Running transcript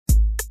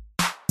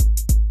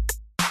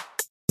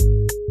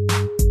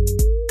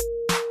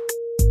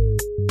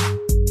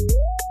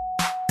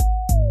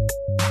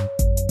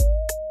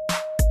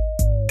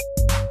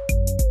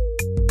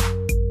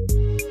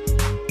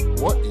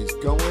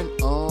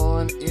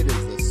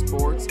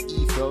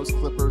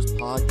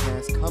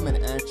podcast coming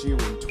at you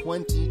in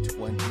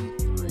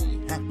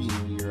 2023. Happy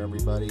New Year,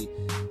 everybody.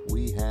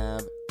 We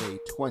have a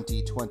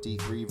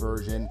 2023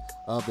 version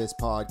of this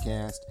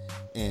podcast,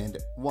 and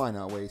why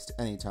not waste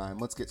any time?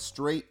 Let's get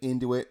straight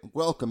into it.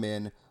 Welcome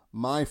in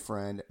my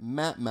friend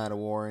Matt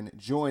Matawarren,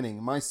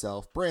 joining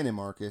myself, Brandon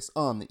Marcus,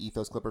 on the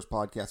Ethos Clippers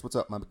podcast. What's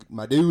up,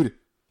 my dude?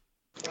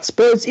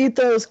 Sports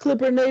Ethos,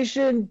 Clipper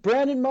Nation,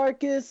 Brandon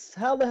Marcus,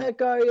 how the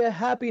heck are you?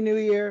 Happy New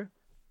Year.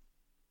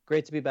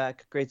 Great to be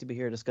back. Great to be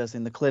here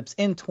discussing the Clips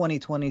in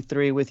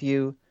 2023 with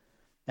you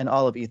and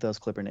all of Ethos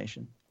Clipper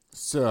Nation.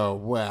 So,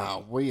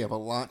 wow, we have a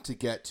lot to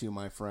get to,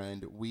 my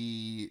friend.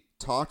 We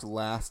talked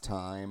last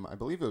time, I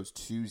believe it was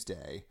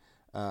Tuesday,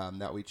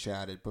 that we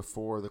chatted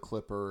before the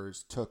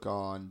Clippers took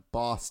on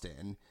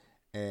Boston,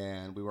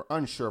 and we were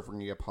unsure if we're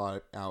going to get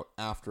pod out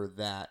after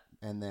that.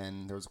 And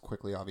then there was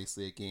quickly,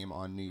 obviously, a game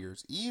on New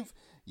Year's Eve.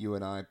 You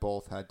and I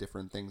both had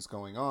different things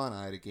going on.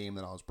 I had a game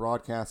that I was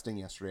broadcasting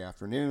yesterday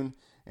afternoon,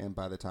 and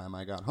by the time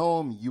I got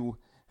home, you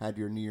had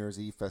your New Year's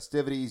Eve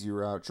festivities. You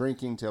were out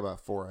drinking till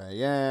about 4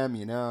 a.m.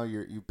 You know,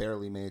 you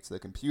barely made it to the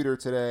computer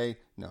today.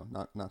 No,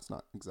 that's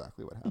not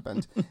exactly what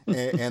happened.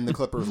 and the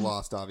Clippers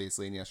lost,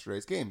 obviously, in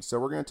yesterday's game. So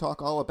we're going to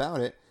talk all about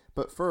it.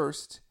 But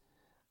first,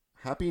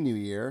 Happy New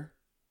Year.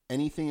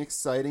 Anything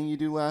exciting you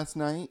do last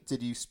night?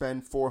 Did you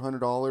spend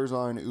 $400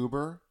 on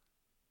Uber?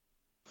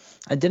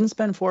 I didn't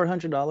spend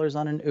 $400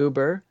 on an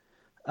Uber.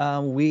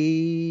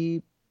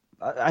 I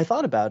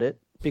thought about it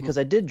because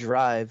I did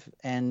drive,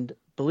 and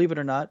believe it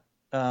or not,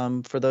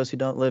 for those who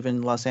don't live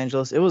in Los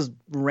Angeles, it was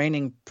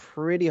raining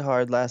pretty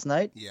hard last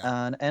night.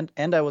 Yeah.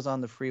 And I was on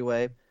the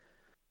freeway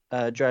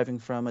driving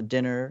from a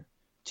dinner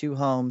to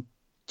home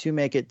to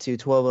make it to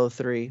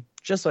 12:03.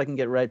 Just so I can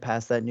get right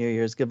past that New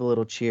Year's, give a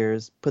little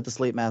cheers, put the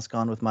sleep mask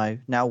on with my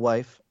now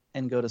wife,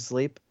 and go to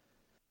sleep.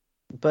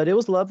 But it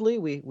was lovely.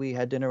 We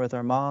had dinner with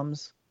our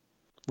moms,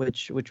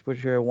 which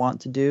we're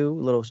wont to do.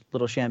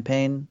 Little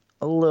champagne,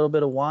 a little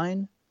bit of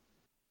wine.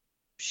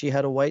 She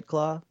had a White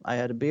Claw, I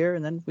had a beer,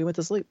 and then we went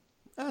to sleep.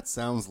 That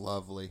sounds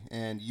lovely.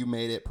 And you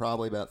made it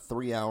probably about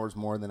 3 hours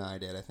more than I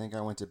did. I think I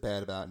went to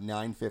bed about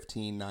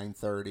 9:15,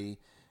 9:30,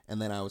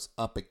 and then I was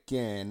up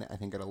again, I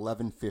think at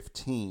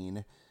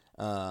 11:15.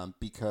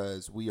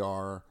 Because we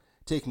are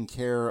taking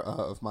care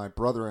of my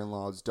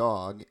brother-in-law's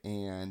dog,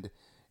 and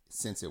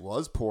since it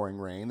was pouring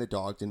rain, the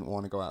dog didn't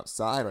want to go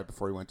outside right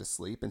before he went to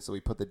sleep, and so we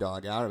put the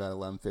dog out at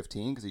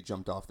 11:15 because he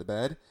jumped off the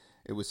bed.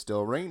 It was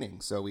still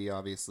raining, so we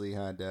obviously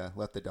had to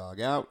let the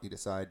dog out. He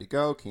decided to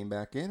go, came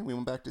back in, and we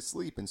went back to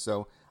sleep. And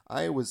so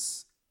I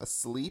was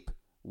asleep,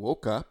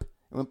 woke up,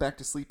 and went back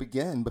to sleep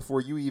again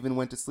before you even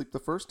went to sleep the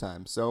first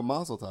time. So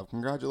mazel tov.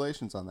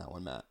 Congratulations on that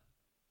one, Matt.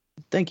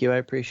 Thank you. I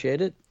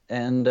appreciate it.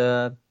 And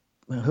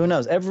who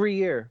knows? Every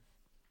year,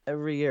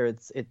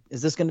 is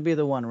this going to be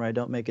the one where I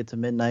don't make it to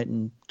midnight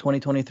in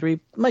 2023?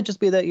 It might just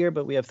be that year,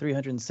 but we have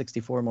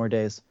 364 more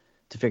days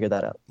to figure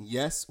that out.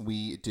 Yes,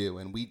 we do.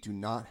 And we do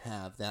not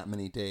have that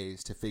many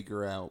days to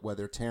figure out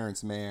whether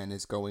Terrence Mann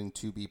is going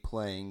to be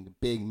playing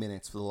big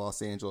minutes for the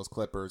Los Angeles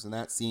Clippers. And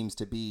that seems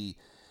to be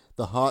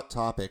the hot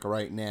topic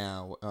right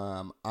now.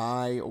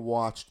 I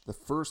watched the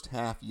first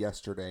half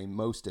yesterday,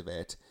 most of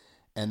it.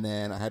 And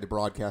then I had to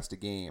broadcast a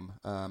game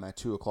at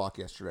 2 o'clock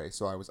yesterday,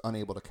 so I was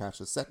unable to catch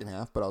the second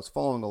half, but I was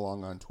following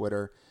along on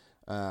Twitter,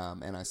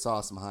 and I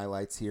saw some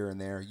highlights here and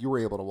there. You were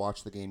able to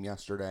watch the game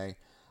yesterday.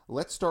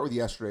 Let's start with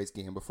yesterday's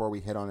game before we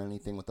hit on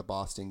anything with the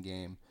Boston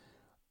game.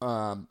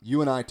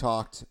 You and I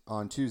talked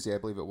on Tuesday, I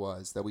believe it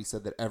was, that we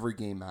said that every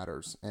game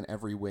matters and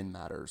every win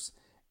matters.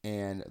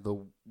 And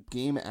the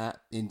game at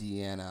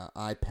Indiana,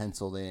 I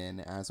penciled in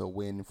as a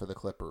win for the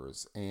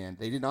Clippers, and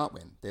they did not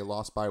win. They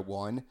lost by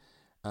 1.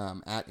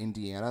 At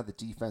Indiana, the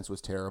defense was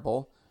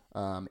terrible.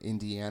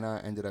 Indiana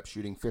ended up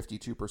shooting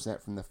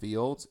 52% from the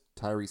field.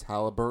 Tyrese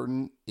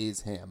Halliburton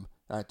is him.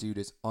 That dude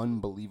is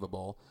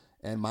unbelievable.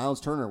 And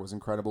Miles Turner was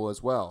incredible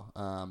as well.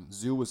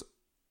 Zoo was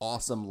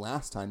awesome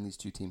last time these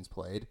two teams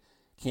played.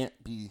 Can't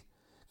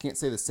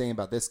say the same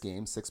about this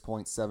game.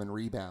 6.7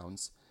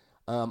 rebounds.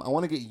 I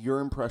want to get your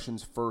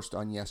impressions first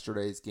on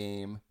yesterday's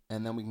game,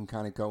 and then we can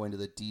kind of go into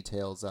the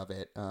details of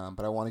it.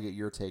 But I want to get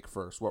your take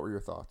first. What were your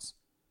thoughts?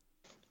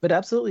 But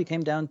absolutely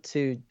came down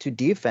to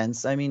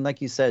defense. I mean,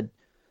 like you said,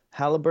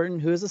 Halliburton,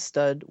 who is a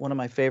stud, one of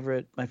my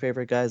favorite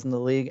guys in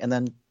the league, and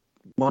then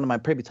one of my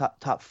probably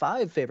top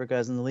 5 favorite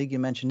guys in the league. You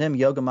mentioned him,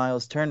 Yoga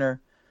Miles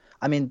Turner.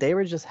 I mean, they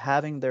were just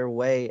having their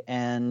way,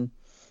 and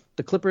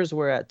the Clippers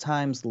were at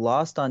times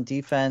lost on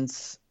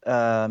defense.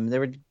 They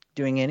were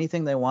doing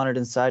anything they wanted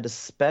inside,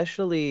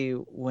 especially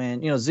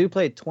when Zoo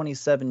played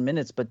 27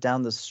 minutes, but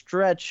down the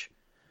stretch,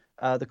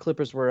 the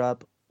Clippers were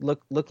up.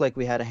 Looked like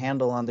we had a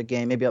handle on the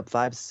game, maybe up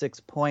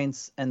 5-6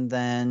 points, and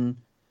then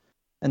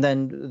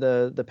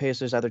the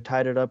Pacers either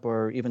tied it up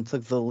or even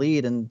took the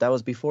lead, and that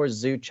was before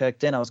Zoo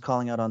checked in. I was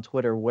calling out on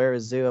Twitter, "Where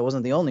is Zoo?" I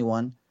wasn't the only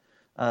one.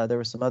 There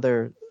were some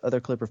other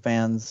Clipper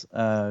fans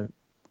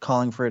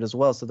calling for it as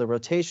well. So the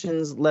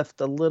rotations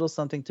left a little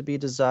something to be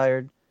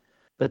desired,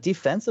 but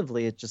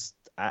defensively, it just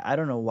I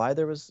don't know why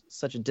there was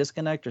such a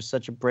disconnect or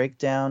such a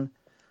breakdown.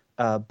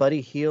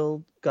 Buddy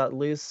Hield got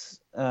loose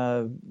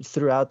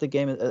throughout the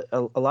game,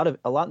 a lot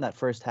in that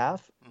first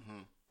half.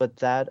 Hmm. But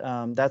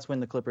that's when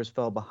the Clippers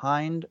fell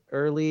behind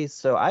early.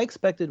 So I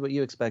expected what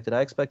you expected.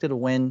 I expected a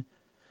win,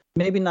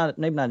 maybe not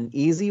an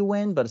easy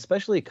win, but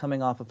especially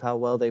coming off of how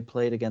well they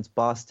played against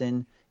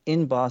Boston.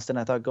 In Boston,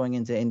 I thought going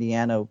into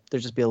Indiana,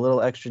 there'd just be a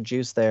little extra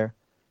juice there.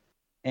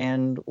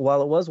 And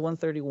while it was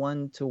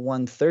 131 to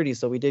 130,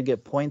 so we did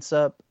get points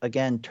up.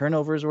 Again,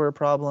 turnovers were a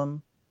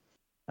problem.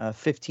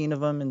 15 of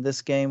them in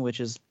this game,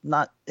 which is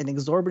not an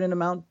exorbitant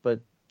amount,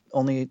 but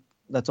only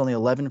that's only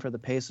 11 for the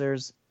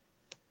Pacers.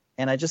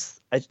 And I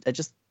just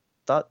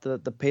thought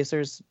the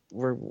Pacers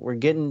were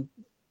getting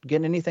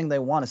anything they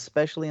want,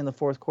 especially in the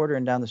fourth quarter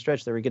and down the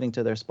stretch. They were getting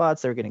to their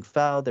spots, they were getting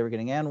fouled, they were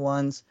getting and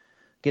ones,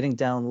 getting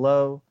down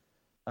low.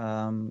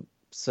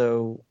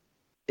 So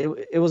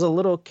it was a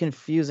little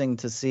confusing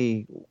to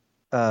see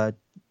uh,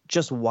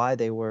 just why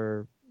they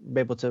were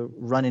able to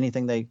run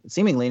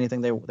seemingly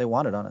anything they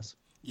wanted on us.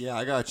 Yeah,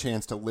 I got a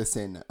chance to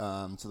listen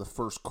to the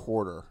first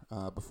quarter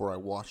before I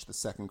watched the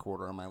second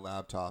quarter on my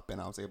laptop, and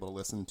I was able to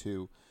listen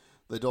to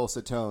the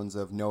dulcet tones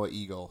of Noah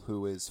Eagle,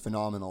 who is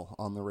phenomenal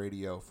on the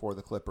radio for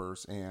the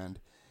Clippers.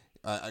 And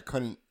I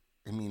couldn't.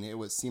 I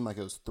mean, seemed like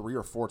it was 3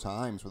 or 4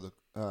 times where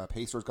the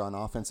Pacers got an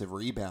offensive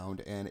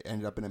rebound and it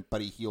ended up in a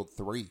Buddy Hield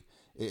three.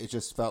 It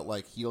just felt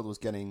like Hield was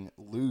getting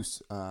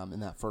loose in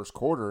that first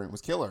quarter, and it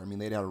was killer. I mean,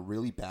 they'd had a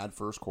really bad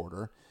first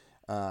quarter.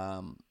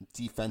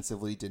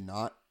 Defensively, did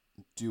not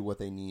do what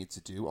they needed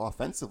to do.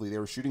 Offensively, they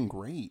were shooting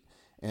great.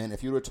 And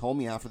if you would have told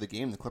me after the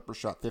game the Clippers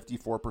shot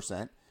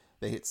 54%,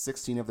 they hit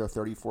 16 of their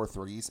 34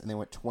 threes, and they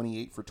went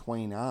 28 for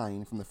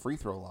 29 from the free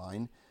throw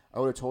line, I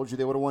would have told you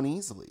they would have won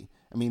easily.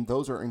 I mean,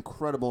 those are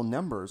incredible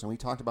numbers, and we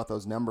talked about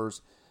those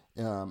numbers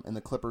in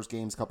the Clippers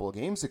games a couple of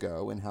games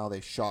ago and how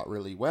they shot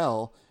really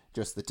well.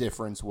 Just the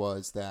difference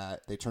was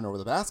that they turned over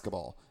the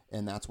basketball,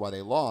 and that's why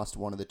they lost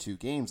one of the 2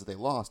 games that they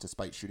lost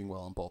despite shooting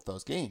well in both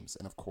those games.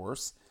 And of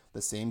course,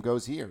 the same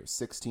goes here.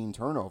 16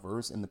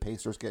 turnovers, and the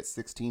Pacers get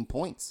 16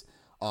 points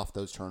off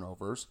those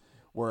turnovers,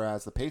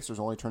 whereas the Pacers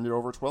only turned it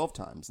over 12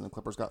 times, and the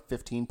Clippers got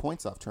 15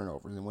 points off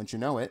turnovers. And once you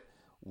know it,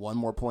 one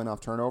more point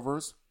off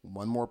turnovers,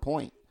 one more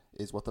point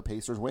is what the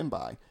Pacers win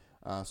by.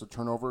 So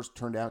turnovers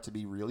turned out to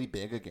be really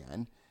big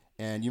again.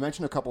 And you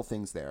mentioned a couple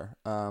things there.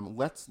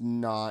 Let's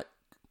not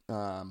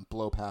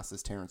blow past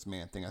this Terrence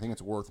Mann thing. I think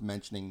it's worth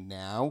mentioning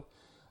now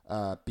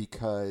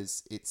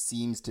because it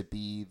seems to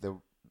be the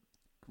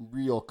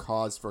real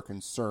cause for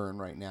concern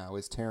right now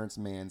is Terrence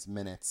Mann's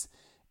minutes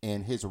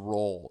and his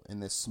role in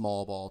this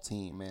small ball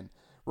team. And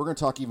we're going to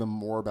talk even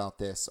more about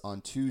this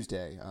on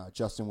Tuesday.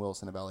 Justin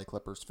Wilson of LA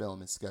Clippers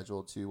Film is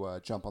scheduled to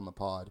jump on the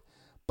pod.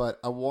 But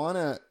I want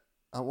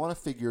to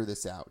figure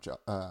this out,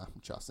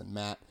 Justin.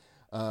 Matt,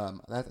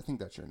 I think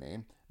that's your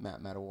name,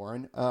 Matt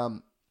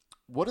Matawarren.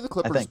 What do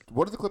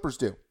the Clippers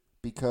do?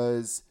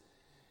 Because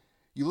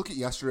you look at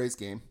yesterday's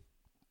game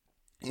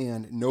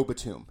and no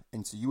Batum.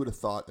 And so you would have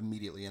thought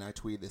immediately, and I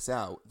tweeted this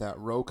out, that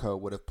Rocco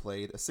would have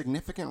played a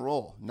significant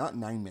role. Not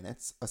 9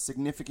 minutes, a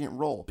significant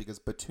role. Because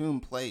Batum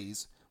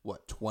plays,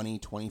 20,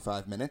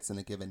 25 minutes in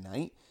a given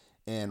night.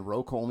 And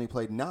Rocco only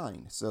played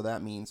 9. So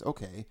that means,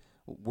 okay,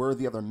 where are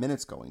the other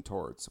minutes going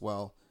towards?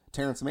 Well,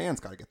 Terrence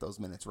Mann's got to get those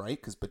minutes, right?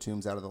 Because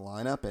Batum's out of the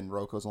lineup and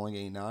Rocco's only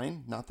getting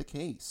 9. Not the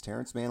case.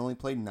 Terrence Mann only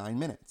played 9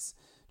 minutes.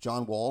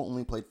 John Wall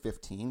only played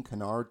 15.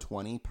 Kennard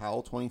 20.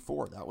 Powell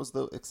 24. That was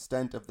the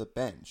extent of the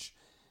bench.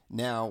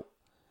 Now,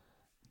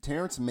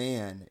 Terrence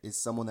Mann is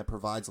someone that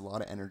provides a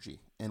lot of energy.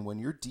 And when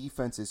your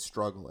defense is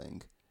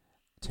struggling,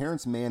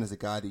 Terrence Mann is a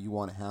guy that you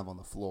want to have on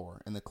the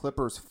floor. And the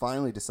Clippers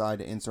finally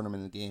decided to insert him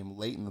in the game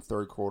late in the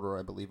third quarter,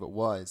 I believe it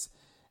was.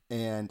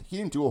 And he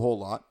didn't do a whole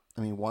lot.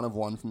 I mean, 1 of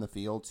 1 from the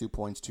field, 2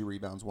 points, 2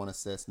 rebounds, 1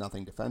 assist,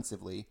 nothing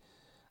defensively.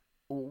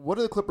 What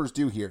do the Clippers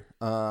do here?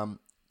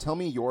 Tell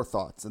me your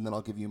thoughts, and then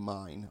I'll give you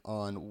mine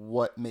on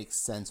what makes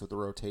sense with the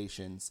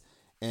rotations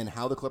and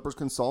how the Clippers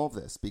can solve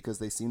this, because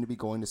they seem to be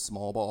going to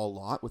small ball a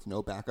lot with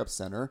no backup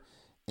center,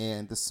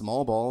 and the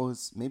small ball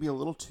is maybe a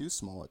little too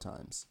small at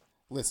times.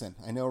 Listen,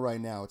 I know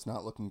right now it's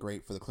not looking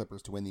great for the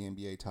Clippers to win the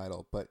NBA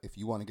title, but if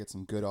you want to get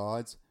some good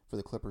odds for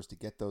the Clippers to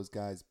get those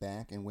guys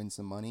back and win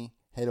some money,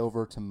 head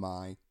over to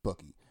my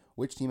bookie.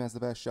 Which team has the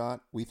best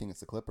shot? We think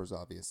it's the Clippers,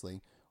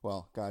 obviously.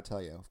 Well, gotta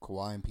tell you, if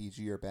Kawhi and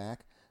PG are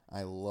back,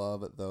 I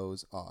love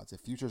those odds.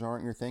 If futures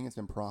aren't your thing, it's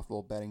been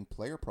profitable betting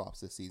player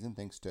props this season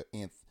thanks to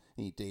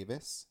Anthony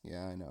Davis.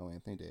 Yeah, I know,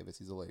 Anthony Davis,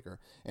 he's a Laker.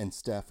 And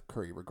Steph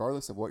Curry.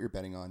 Regardless of what you're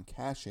betting on,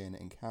 cash in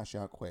and cash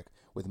out quick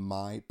with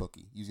my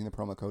bookie using the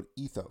promo code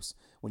ETHOS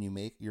when you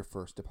make your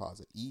first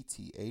deposit.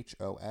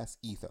 ETHOS,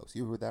 ETHOS.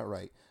 You heard that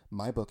right.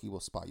 My bookie will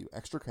spot you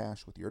extra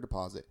cash with your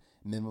deposit,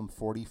 minimum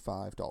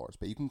 $45.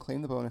 But you can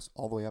claim the bonus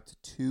all the way up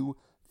to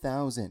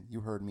 $2,000. You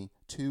heard me,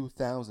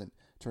 $2,000.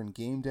 Turn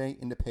game day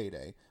into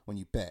payday when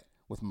you bet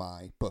with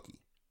my bookie.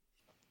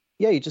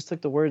 Yeah, you just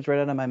took the words right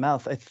out of my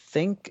mouth. I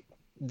think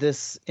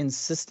this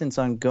insistence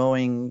on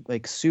going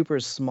like super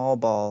small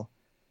ball,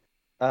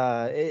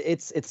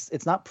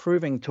 it's not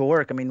proving to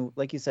work. I mean,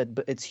 like you said,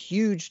 but it's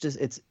huge.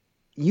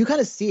 You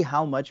kind of see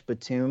how much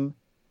Batum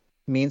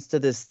means to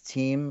this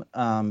team,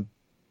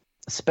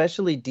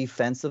 especially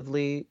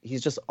defensively.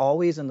 He's just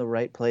always in the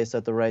right place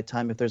at the right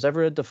time. If there's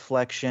ever a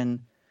deflection,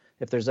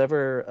 if there's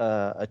ever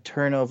a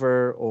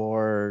turnover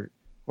or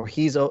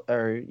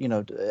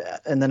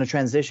and then a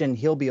transition,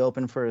 he'll be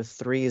open for a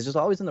three. He's just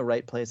always in the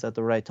right place at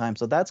the right time.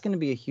 So that's going to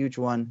be a huge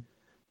one.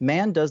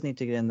 Man does need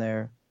to get in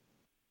there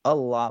a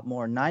lot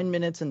more. 9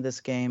 minutes in this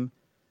game,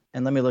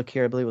 and let me look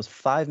here. I believe it was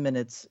 5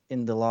 minutes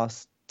in the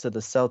loss to the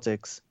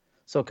Celtics.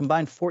 So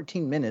combined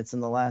 14 minutes in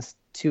the last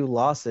two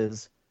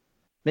losses.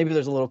 Maybe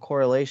there's a little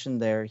correlation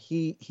there.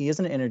 He is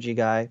an energy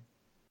guy.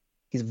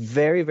 He's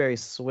very, very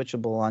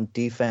switchable on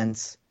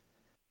defense.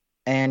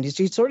 And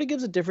he sort of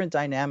gives a different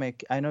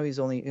dynamic. I know he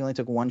only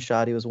took one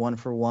shot. He was 1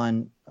 for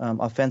 1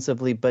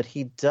 offensively, but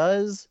he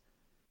is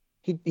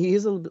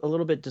a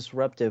little bit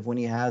disruptive when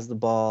he has the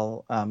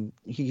ball.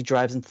 He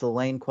drives into the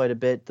lane quite a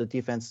bit. The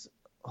defense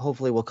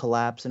hopefully will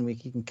collapse and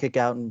he can kick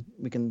out and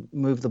we can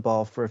move the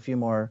ball for a few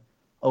more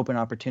open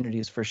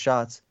opportunities for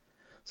shots.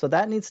 So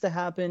that needs to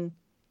happen.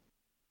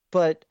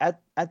 But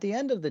at the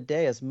end of the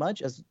day, as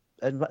much as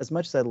I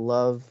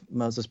love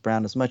Moses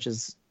Brown, as much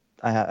as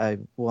I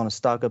want to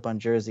stock up on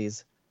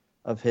jerseys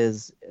of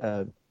his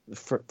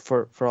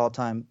for all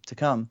time to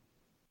come,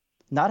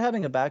 not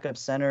having a backup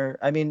center.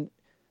 I mean,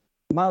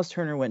 Miles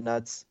Turner went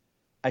nuts.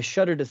 I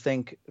shudder to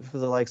think for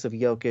the likes of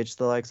Jokic,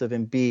 the likes of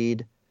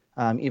Embiid,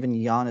 even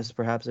Giannis,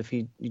 perhaps if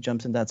he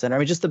jumps in that center. I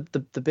mean, just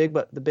the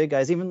big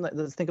guys. Even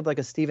let's think of like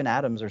a Steven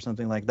Adams or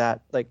something like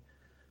that. Like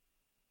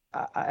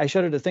I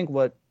shudder to think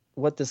what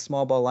this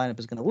small ball lineup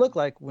is going to look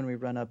like when we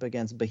run up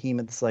against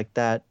behemoths like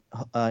that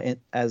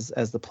as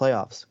the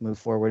playoffs move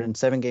forward. In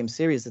 7-game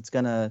series, it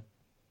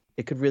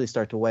could really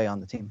start to weigh on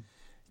the team.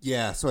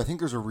 Yeah, so I think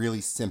there's a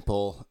really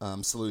simple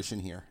solution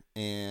here,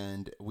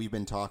 and we've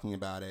been talking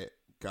about it,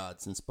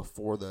 God, since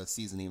before the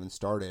season even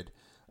started,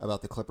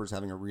 about the Clippers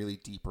having a really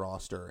deep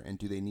roster, and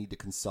do they need to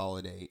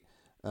consolidate,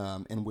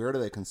 and where do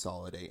they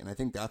consolidate? And I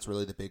think that's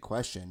really the big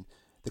question.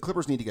 The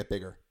Clippers need to get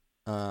bigger,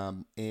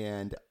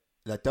 and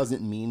that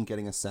doesn't mean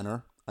getting a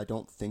center. I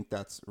don't think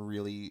that's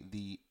really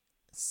the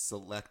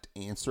select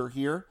answer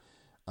here.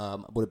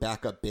 Would a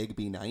backup big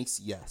be nice?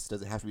 Yes.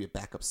 Does it have to be a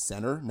backup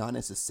center? Not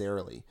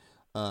necessarily.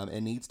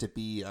 It needs to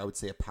be, I would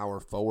say, a power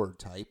forward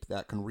type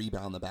that can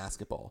rebound the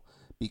basketball,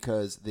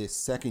 because this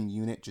second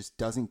unit just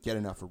doesn't get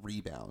enough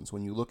rebounds.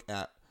 When you look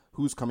at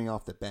who's coming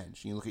off the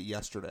bench, you look at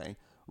yesterday,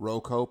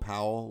 Rocco,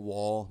 Powell,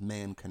 Wall,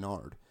 Mann,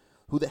 Kennard.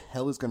 Who the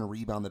hell is going to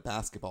rebound the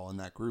basketball in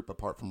that group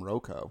apart from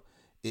Rocco?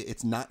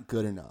 It's not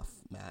good enough,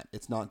 Matt.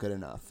 It's not good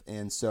enough.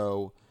 And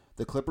so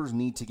the Clippers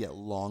need to get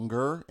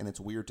longer, and it's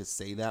weird to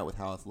say that with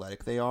how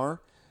athletic they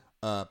are,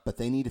 but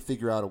they need to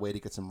figure out a way to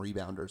get some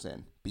rebounders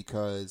in,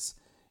 because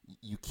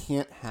you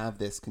can't have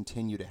this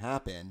continue to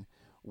happen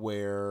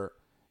where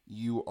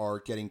you are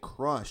getting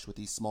crushed with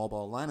these small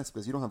ball lineups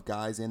because you don't have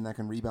guys in that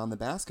can rebound the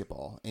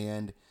basketball.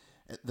 And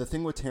the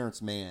thing with Terrence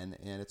Mann,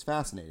 and it's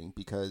fascinating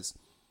because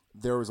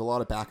there was a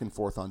lot of back and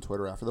forth on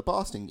Twitter after the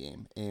Boston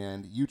game,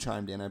 and you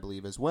chimed in, I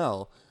believe, as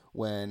well,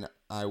 when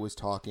I was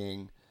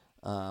talking.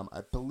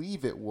 I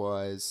believe it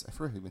was, I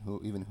forget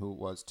even who it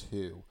was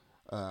too,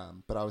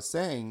 but I was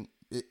saying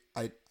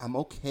I'm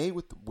okay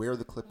with where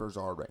the Clippers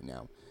are right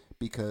now,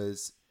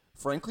 because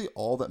frankly,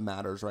 all that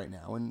matters right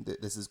now, and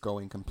this is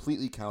going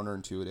completely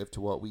counterintuitive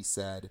to what we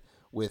said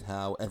with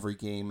how every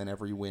game and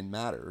every win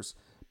matters,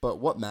 but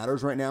what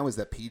matters right now is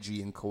that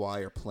PG and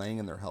Kawhi are playing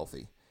and they're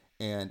healthy.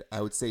 And I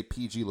would say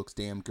PG looks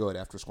damn good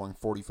after scoring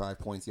 45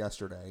 points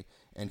yesterday,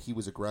 and he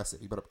was aggressive.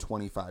 He put up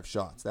 25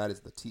 shots. That is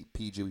the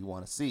PG we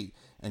want to see.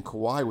 And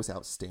Kawhi was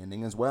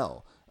outstanding as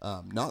well.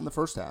 Not in the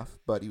first half,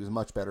 but he was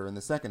much better in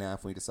the second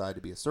half when he decided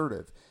to be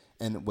assertive.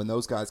 And when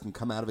those guys can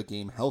come out of a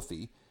game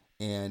healthy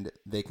and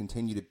they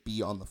continue to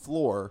be on the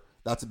floor,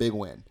 that's a big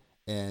win.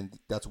 And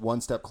that's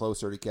one step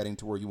closer to getting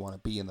to where you want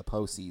to be in the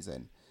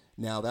postseason.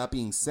 Now, that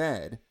being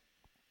said,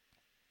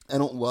 I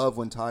don't love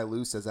when Ty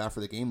Lue says after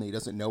the game that he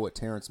doesn't know what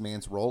Terrence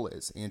Mann's role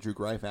is. Andrew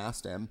Greif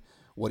asked him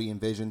what he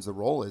envisions the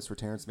role is for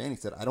Terrence Mann. He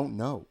said, I don't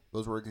know.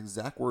 Those were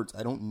exact words.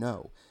 I don't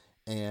know.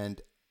 And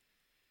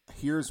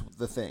here's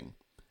the thing.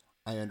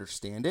 I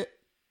understand it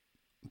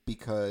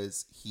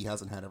because he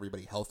hasn't had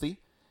everybody healthy.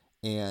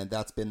 And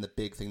that's been the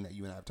big thing that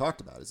you and I have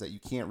talked about, is that you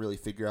can't really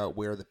figure out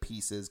where the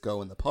pieces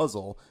go in the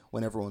puzzle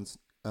when everyone's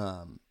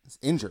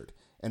injured.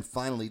 And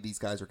finally, these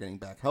guys are getting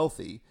back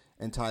healthy,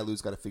 and Ty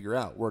Lue's got to figure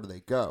out where do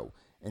they go.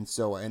 And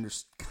so I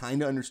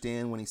kind of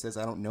understand when he says,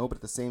 I don't know, but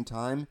at the same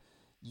time,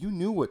 you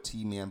knew what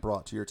T-Man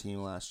brought to your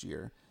team last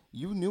year.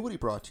 You knew what he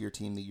brought to your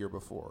team the year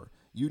before.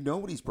 You know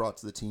what he's brought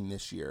to the team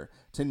this year.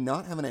 To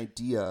not have an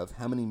idea of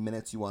how many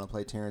minutes you want to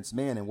play Terrence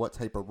Mann and what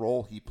type of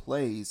role he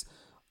plays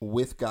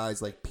with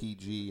guys like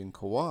PG and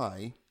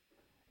Kawhi,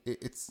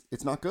 it's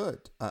not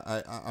good.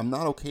 I'm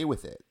not okay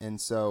with it.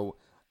 And so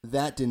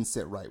that didn't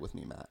sit right with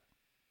me, Matt.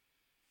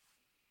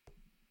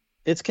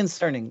 It's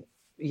concerning.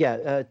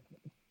 Yeah,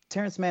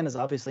 Terrence Mann is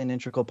obviously an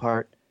integral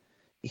part.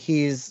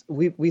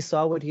 We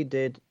saw what he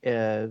did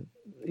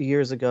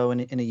years ago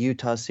in a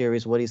Utah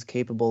series, what he's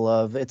capable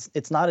of.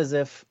 It's not as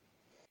if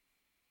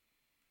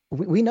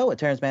we know what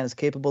Terrence Mann is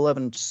capable of,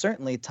 and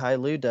certainly Ty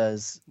Lue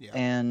does. Yeah.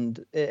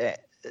 And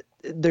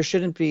there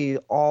shouldn't be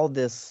all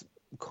these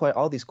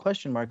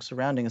question marks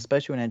surrounding,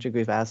 especially when Andrew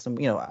Grief asked him.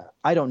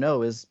 I don't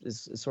know is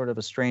sort of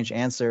a strange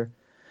answer.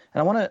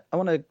 And I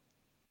want to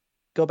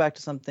go back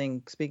to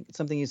something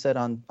you said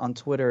on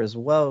Twitter as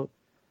well.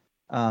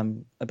 I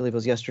believe it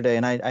was yesterday,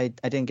 and I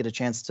didn't get a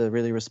chance to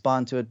really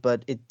respond to it,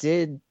 but it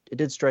did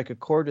strike a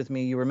chord with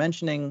me. You were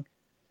mentioning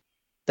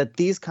that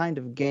these kind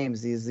of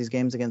games, these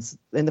games against,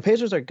 and the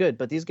Pacers are good,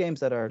 but these games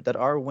that are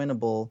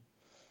winnable,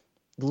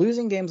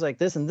 losing games like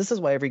this, and this is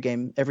why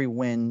every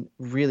win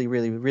really,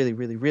 really, really,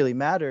 really, really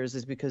matters,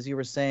 is because you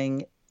were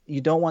saying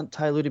you don't want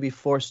Ty Lue to be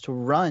forced to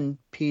run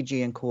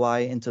PG and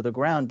Kawhi into the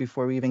ground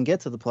before we even get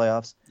to the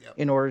playoffs. Yep.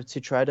 In order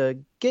to try to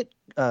get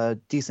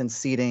decent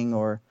seeding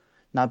or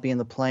not be in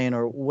the play-in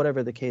or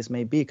whatever the case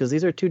may be, because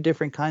these are two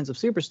different kinds of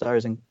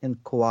superstars in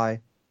Kawhi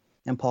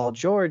and Paul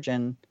George,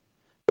 and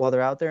while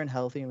they're out there and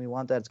healthy and we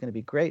want that, it's going to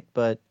be great,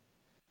 but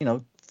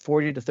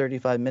 40 to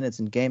 35 minutes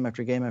in game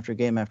after game after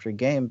game after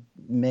game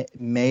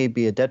may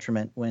be a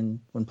detriment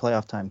when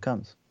playoff time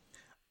comes.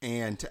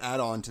 And to add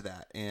on to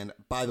that, and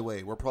by the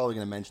way, we're probably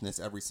going to mention this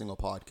every single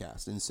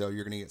podcast, and so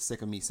you're going to get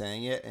sick of me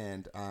saying it,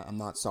 and I'm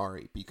not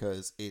sorry,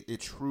 because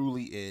it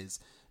truly is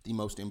the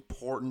most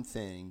important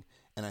thing,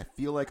 and I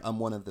feel like I'm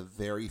one of the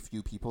very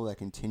few people that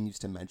continues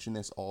to mention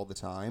this all the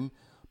time,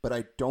 but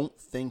I don't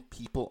think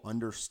people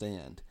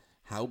understand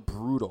how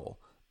brutal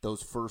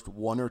those first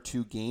one or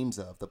two games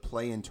of the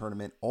play-in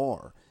tournament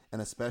are,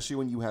 and especially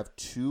when you have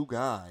two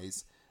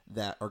guys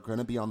that are going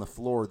to be on the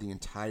floor the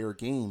entire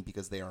game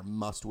because they are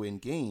must-win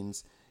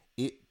games,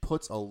 it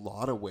puts a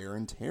lot of wear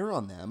and tear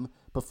on them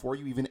before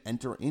you even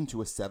enter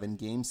into a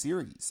 7-game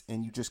series.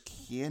 And you just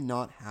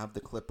cannot have the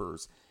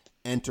Clippers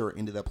enter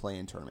into the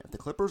play-in tournament. If the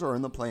Clippers are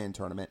in the play-in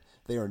tournament,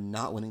 they are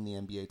not winning the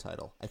NBA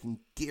title. I can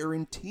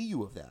guarantee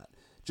you of that,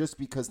 just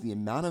because the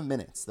amount of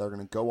minutes that are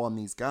going to go on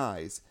these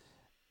guys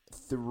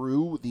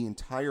through the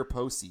entire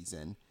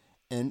postseason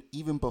and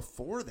even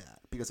before that.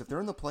 Because if they're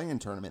in the play-in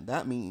tournament,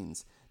 that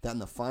means that in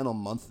the final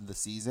month of the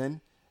season,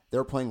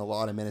 they're playing a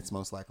lot of minutes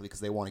most likely because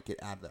they want to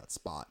get out of that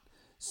spot.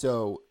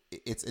 So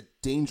it's a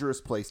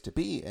dangerous place to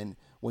be. And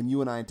when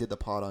you and I did the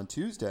pod on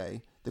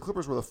Tuesday, the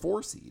Clippers were the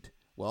 4 seed.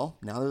 Well,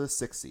 now they're the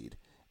 6 seed.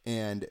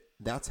 And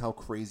that's how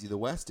crazy the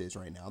West is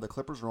right now. The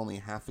Clippers are only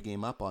half a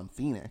game up on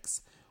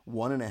Phoenix,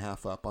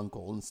 1.5 up on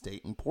Golden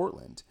State and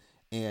Portland.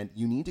 And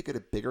you need to get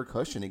a bigger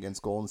cushion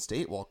against Golden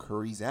State while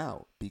Curry's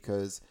out,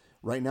 because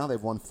right now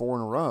they've won 4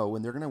 in a row,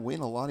 and they're going to win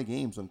a lot of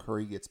games when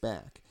Curry gets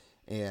back.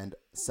 And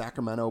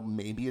Sacramento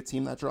may be a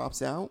team that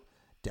drops out.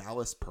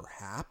 Dallas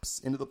perhaps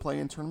into the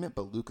play-in tournament,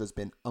 but Luka's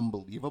been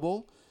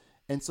unbelievable.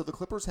 And so the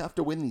Clippers have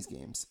to win these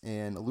games.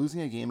 And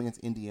losing a game against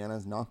Indiana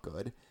is not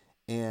good.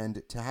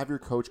 And to have your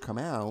coach come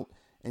out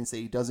and say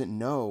he doesn't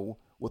know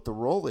what the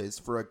role is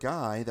for a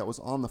guy that was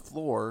on the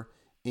floor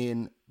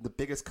in the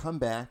biggest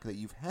comeback that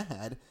you've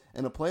had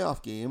in a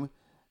playoff game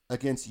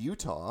against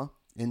Utah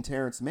in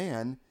Terrence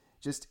Mann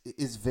just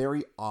is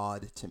very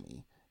odd to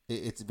me.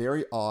 It's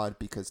very odd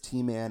because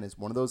T-Man is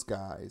one of those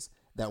guys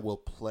that will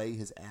play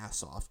his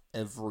ass off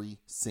every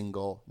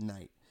single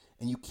night.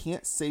 And you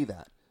can't say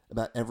that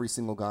about every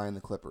single guy in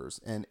the Clippers.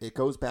 And it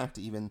goes back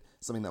to even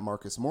something that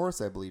Marcus Morris,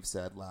 I believe,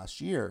 said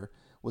last year,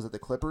 was that the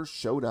Clippers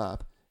showed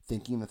up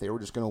thinking that they were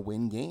just going to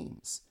win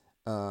games.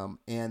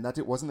 And that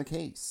it wasn't the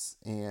case.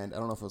 And I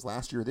don't know if it was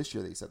last year or this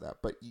year that he said that,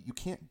 but you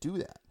can't do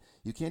that.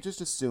 You can't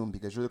just assume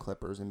because you're the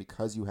Clippers and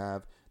because you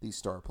have these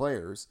star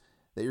players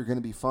that you're going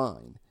to be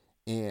fine.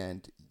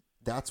 And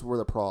that's where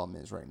the problem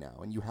is right now.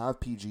 And you have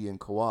PG and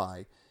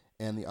Kawhi,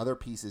 and the other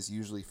pieces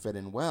usually fit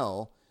in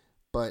well.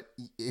 But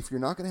if you're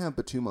not going to have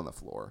Batum on the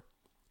floor,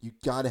 you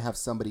got to have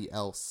somebody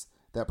else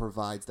that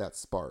provides that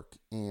spark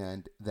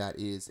and that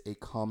is a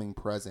calming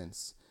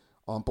presence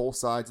on both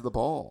sides of the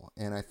ball.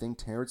 And I think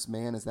Terrence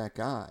Mann is that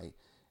guy.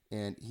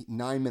 And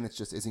 9 minutes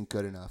just isn't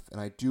good enough. And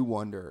I do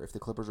wonder if the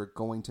Clippers are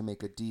going to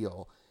make a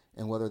deal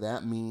and whether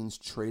that means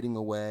trading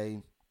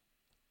away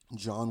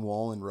John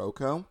Wall and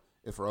Rocco,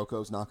 if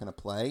Rocco's not going to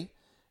play,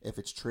 if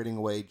it's trading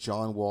away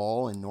John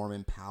Wall and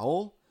Norman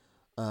Powell,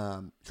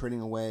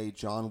 trading away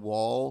John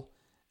Wall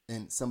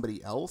and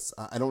somebody else.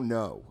 I don't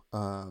know.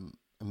 I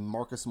mean,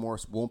 Marcus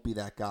Morris won't be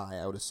that guy.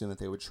 I would assume that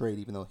they would trade,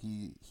 even though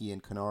he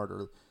and Kennard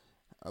are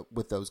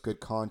with those good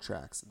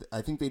contracts.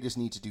 I think they just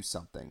need to do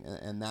something,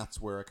 and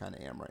that's where I kind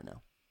of am right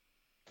now.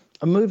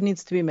 A move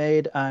needs to be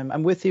made.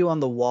 I'm with you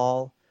on the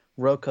Wall,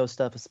 Rocco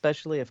stuff,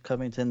 especially if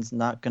Covington's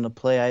not going to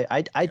play.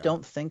 I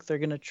don't think they're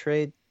going to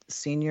trade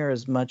Senior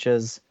as much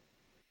as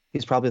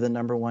he's probably the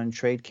number one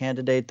trade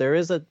candidate. There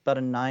is about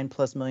a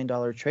 $9+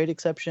 million trade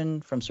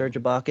exception from Serge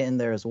Ibaka in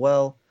there as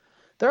well.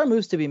 There are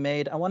moves to be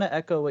made. I want to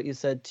echo what you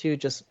said too,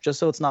 just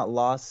so it's not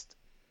lost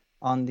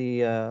on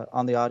the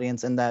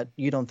audience, and that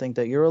you don't think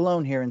that you're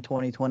alone here in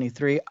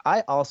 2023.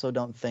 I also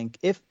don't think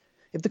if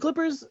the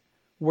Clippers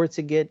were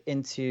to get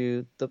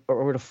into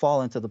or were to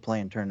fall into the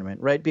play-in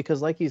tournament, right?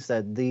 Because like you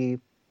said, the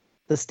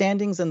The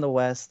standings in the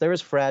West, they're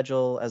as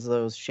fragile as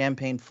those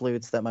champagne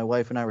flutes that my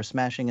wife and I were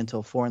smashing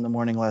until 4 in the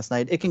morning last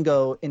night. It can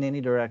go in any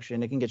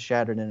direction. It can get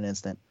shattered in an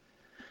instant.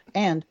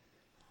 And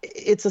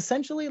it's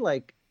essentially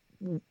like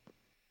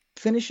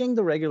finishing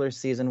the regular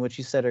season, which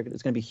you said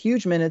is going to be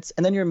huge minutes,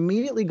 and then you're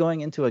immediately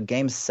going into a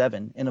game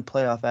 7 in a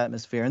playoff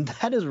atmosphere. And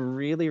that is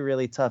really,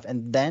 really tough.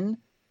 And then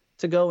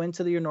to go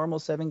into your normal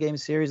 7-game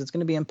series, it's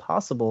going to be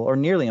impossible or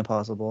nearly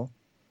impossible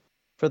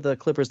for the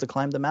Clippers to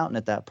climb the mountain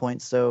at that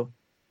point. So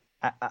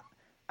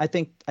I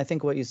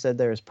think what you said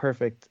there is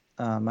perfect.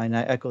 And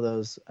I echo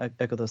those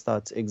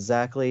thoughts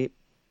exactly.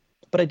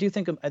 But I do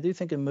think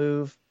a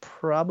move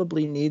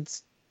probably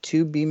needs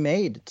to be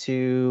made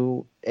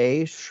to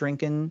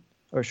shrink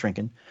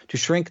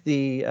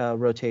the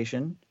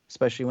rotation,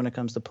 especially when it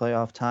comes to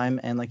playoff time,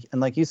 and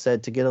like you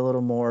said, to get a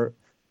little more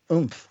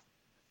oomph,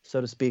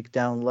 so to speak,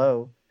 down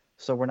low,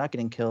 so we're not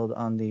getting killed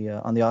on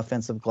the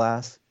offensive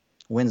glass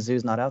when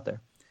Zoo's not out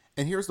there.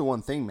 And here's the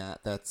one thing,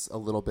 Matt, that's a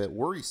little bit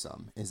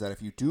worrisome is that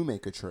if you do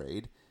make a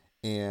trade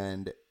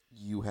and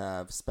you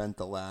have spent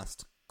the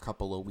last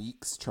couple of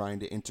weeks trying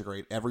to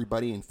integrate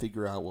everybody and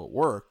figure out what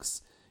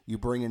works, you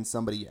bring in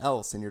somebody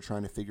else and you're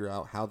trying to figure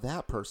out how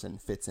that person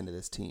fits into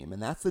this team.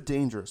 And that's the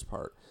dangerous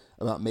part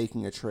about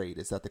making a trade,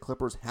 is that the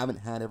Clippers haven't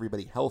had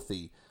everybody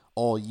healthy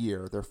all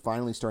year. They're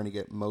finally starting to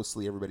get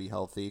mostly everybody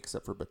healthy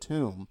except for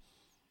Batum.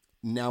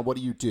 Now, what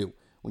do you do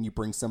when you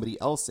bring somebody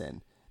else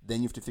in? Then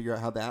you have to figure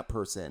out how that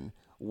person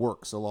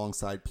works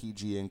alongside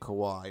PG and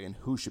Kawhi and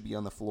who should be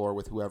on the floor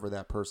with whoever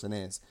that person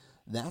is.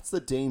 That's the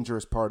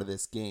dangerous part of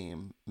this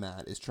game,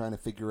 Matt, is trying to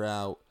figure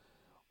out,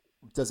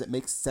 does it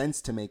make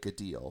sense to make a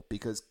deal?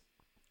 Because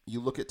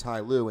you look at Ty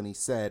Lue and he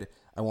said,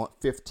 I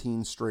want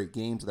 15 straight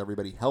games with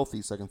everybody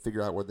healthy so I can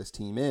figure out where this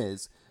team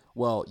is.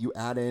 Well, you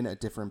add in a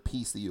different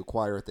piece that you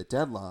acquire at the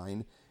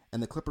deadline,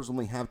 and the Clippers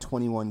only have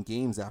 21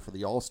 games after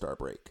the All-Star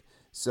break.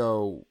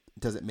 So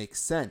does it make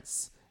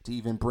sense to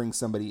even bring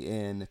somebody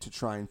in to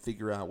try and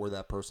figure out where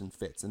that person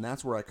fits? And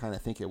that's where I kind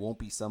of think it won't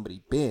be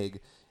somebody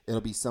big.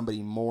 It'll be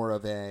somebody more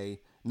of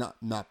a,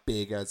 not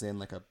big as in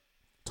like a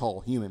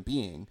tall human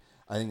being.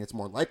 I think it's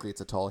more likely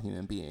it's a tall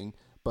human being,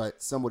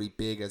 but somebody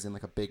big as in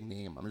like a big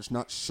name. I'm just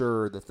not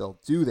sure that they'll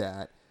do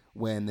that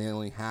when they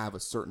only have a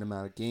certain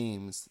amount of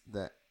games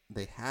that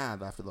they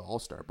have after the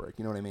All-Star break.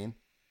 You know what I mean?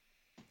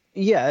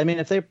 Yeah, I mean,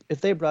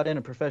 if they brought in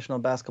a professional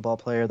basketball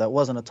player that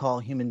wasn't a tall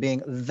human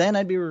being, then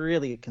I'd be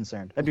really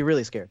concerned. I'd be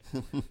really scared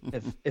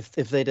if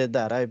they did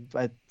that.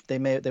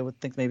 They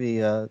would think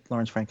maybe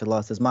Lawrence Frank had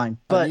lost his mind.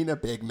 I But mean a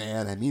big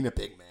man. I mean a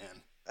big man.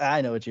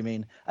 I know what you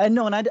mean. I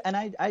know, and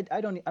I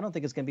don't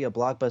think it's gonna be a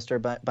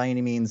blockbuster by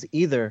any means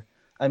either.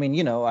 I mean,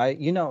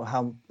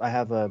 how I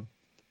have an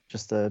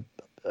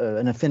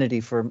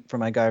affinity for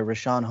my guy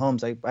Rashawn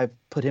Holmes. I've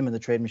put him in the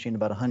trade machine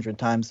about 100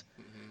 times,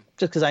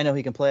 just because I know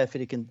he can play. I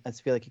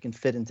feel like he can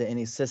fit into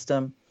any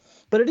system.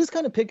 But it is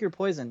kind of pick your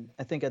poison,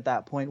 I think, at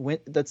that point.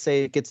 Let's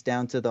say it gets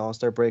down to the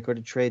All-Star break or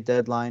the trade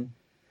deadline,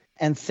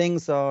 and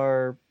things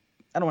are,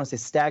 I don't want to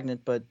say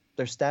stagnant, but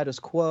they're status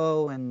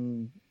quo,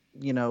 and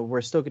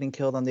we're still getting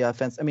killed on the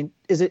offense. I mean,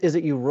 is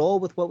it you roll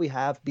with what we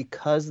have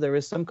because there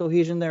is some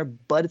cohesion there,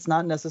 but it's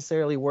not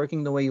necessarily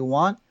working the way you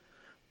want,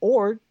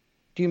 or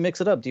do you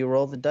mix it up? Do you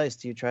roll the dice?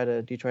 Do you try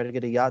to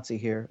get a Yahtzee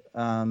here,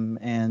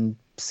 and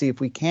see if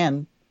we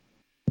can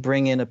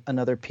bring in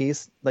another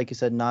piece, like you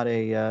said, not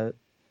a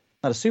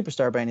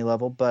superstar by any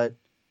level, but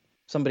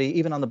somebody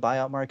even on the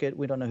buyout market.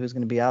 We don't know who's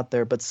going to be out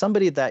there, but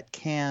somebody that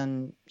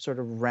can sort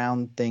of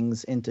round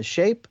things into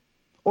shape,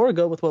 or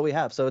go with what we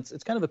have. So it's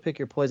kind of a pick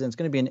your poison. It's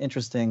going to be an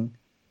interesting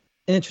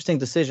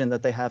decision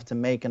that they have to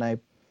make, and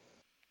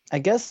I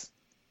guess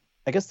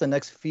the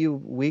next few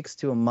weeks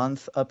to a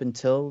month up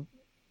until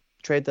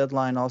trade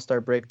deadline, All-Star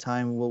break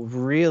time will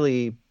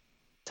really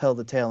tell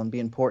the tale and be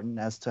important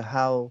as to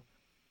how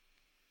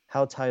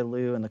Ty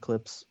Lue and the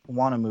Clips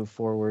want to move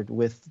forward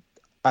with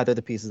either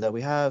the pieces that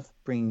we have,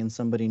 bringing in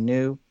somebody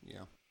new.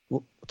 Yeah.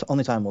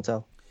 Only time will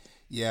tell.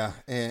 Yeah,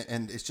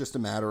 and it's just a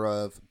matter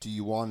of, do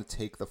you want to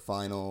take the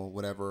final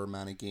whatever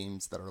amount of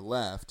games that are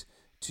left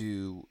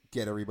to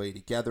get everybody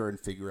together and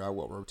figure out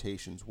what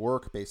rotations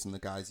work based on the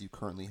guys you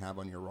currently have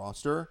on your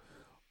roster?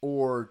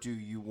 Or do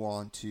you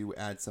want to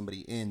add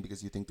somebody in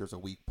because you think there's a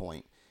weak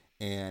point?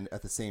 And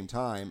at the same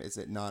time, is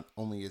it not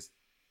only is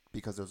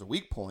because there's a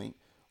weak point,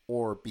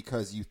 or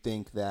because you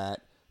think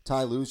that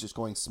Ty Lue's just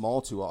going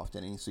small too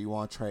often, and so you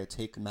want to try to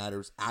take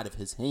matters out of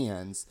his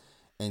hands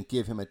and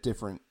give him a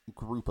different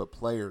group of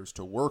players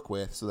to work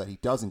with so that he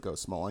doesn't go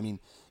small? I mean,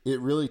 it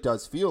really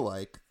does feel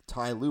like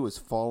Ty Lue is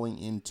falling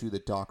into the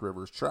Doc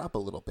Rivers trap a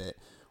little bit,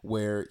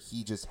 where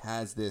he just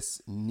has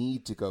this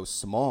need to go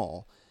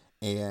small.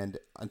 And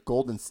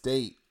Golden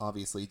State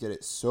obviously did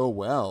it so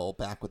well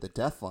back with the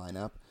death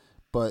lineup,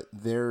 but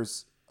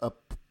there's a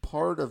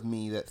part of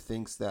me that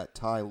thinks that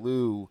Ty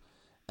Lue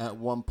at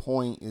one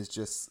point is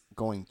just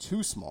going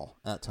too small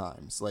at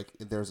times. Like,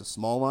 there's a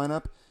small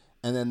lineup,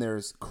 and then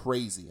there's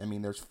crazy. I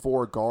mean, there's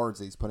 4 guards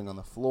that he's putting on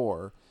the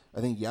floor.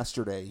 I think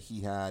yesterday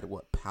he had,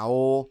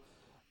 Powell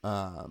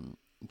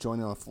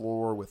joining on the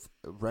floor with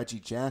Reggie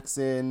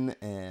Jackson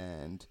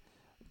and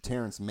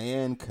Terrence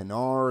Mann,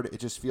 Kennard. It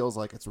just feels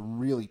like it's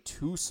really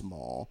too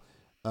small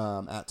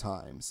at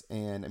times.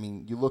 And I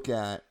mean, you look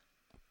at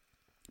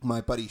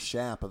my buddy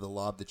Shap of the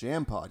Lob the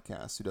Jam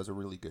podcast, who does a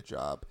really good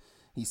job.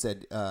 He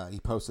said he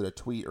posted a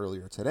tweet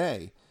earlier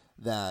today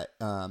that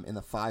in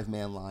the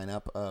 5-man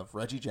lineup of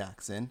Reggie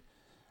Jackson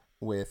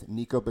with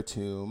Nico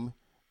Batum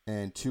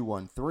and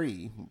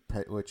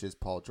 2-1-3, which is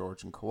Paul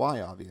George and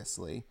Kawhi,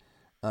 obviously,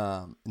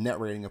 net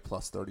rating of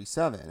plus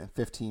 37 and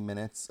 15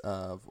 minutes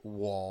of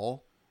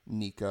Wall,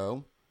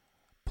 Nico,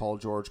 Paul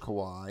George,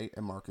 Kawhi,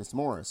 and Marcus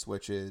Morris,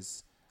 which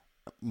is,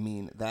 I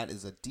mean, that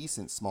is a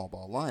decent small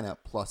ball lineup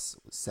plus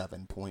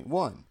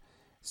 7.1.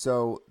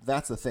 So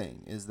that's the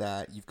thing, is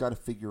that you've got to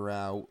figure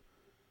out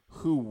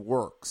who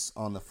works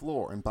on the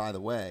floor. And by the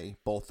way,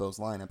 both those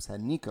lineups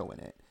had Nico in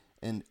it.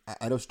 And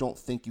I just don't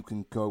think you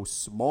can go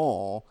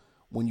small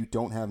when you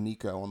don't have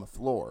Nico on the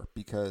floor,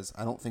 because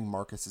I don't think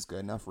Marcus is good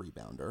enough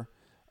rebounder.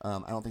 I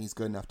don't think he's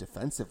good enough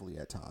defensively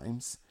at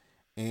times.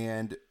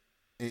 And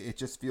it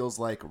just feels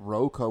like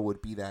Rocco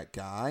would be that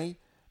guy,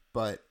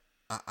 but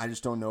I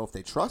just don't know if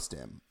they trust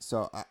him.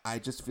 So I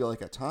just feel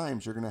like at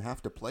times you're going to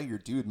have to play your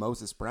dude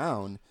Moses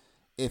Brown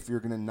if you're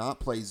going to not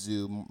play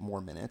Zoo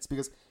more minutes.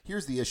 Because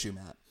here's the issue,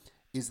 Matt,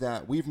 is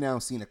that we've now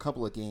seen a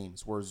couple of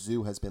games where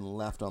Zoo has been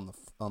left on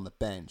the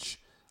bench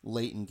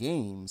late in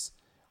games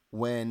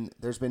when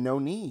there's been no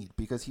need,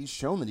 because he's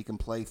shown that he can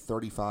play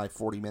 35,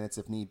 40 minutes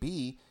if need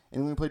be,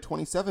 and he only played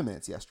 27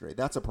 minutes yesterday.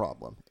 That's a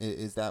problem,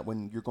 is that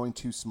when you're going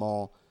too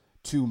small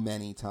too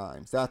many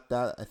times. That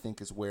I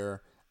think is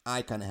where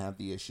I kind of have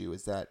the issue,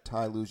 is that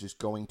Ty Lue's just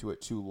going to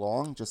it too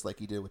long, just like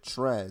he did with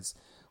Trez.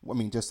 I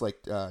mean, just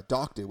like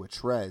Doc did with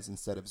Trez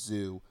instead of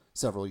Zoo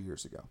several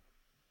years ago.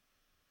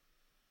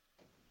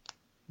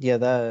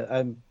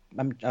 Yeah,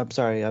 I'm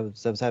sorry. I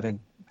was having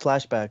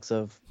flashbacks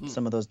of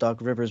some of those Doc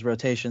Rivers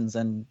rotations,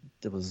 and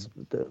it was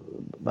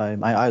my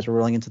eyes were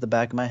rolling into the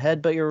back of my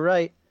head. But you're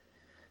right.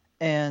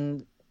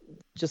 And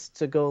just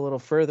to go a little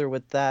further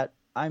with that,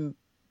 I'm,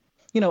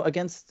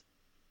 against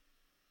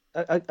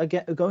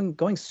again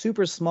going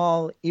super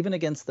small, even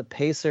against the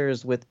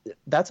Pacers, with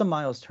that's a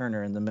Miles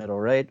Turner in the middle,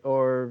 right?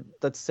 Or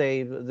let's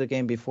say the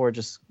game before,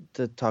 just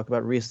to talk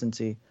about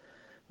recency,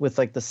 with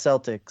like the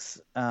Celtics.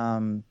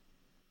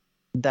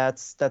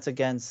 That's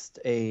against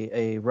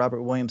a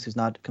Robert Williams who's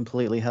not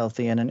completely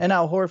healthy, and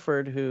Al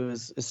Horford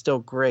is still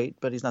great,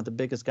 but he's not the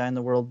biggest guy in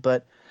the world.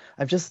 But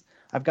I've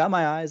got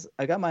my eyes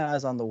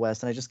on the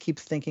West, and I just keep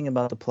thinking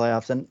about the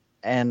playoffs,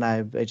 and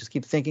I just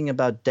keep thinking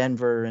about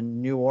Denver and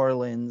New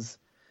Orleans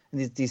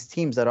and these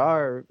teams that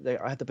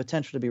have the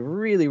potential to be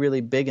really,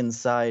 really big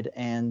inside,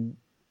 and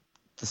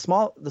the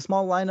small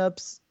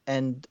lineups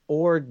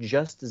or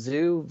just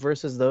Zoo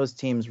versus those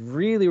teams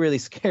really, really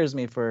scares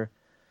me for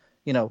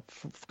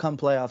come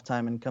playoff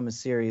time and come a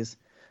series.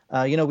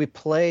 We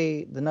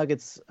play the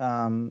Nuggets.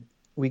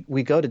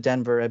 We go to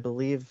Denver, I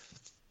believe,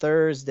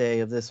 Thursday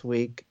of this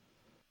week,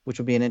 which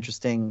will be an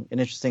interesting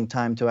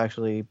time to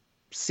actually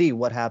see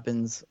what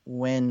happens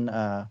when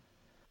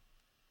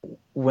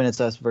it's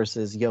us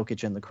versus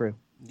Jokic and the crew.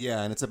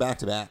 Yeah, and it's a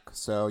back-to-back,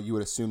 so you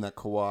would assume that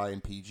Kawhi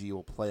and PG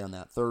will play on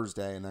that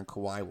Thursday, and then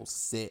Kawhi will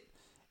sit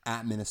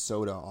at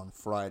Minnesota on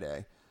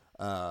Friday.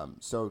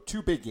 So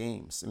 2 big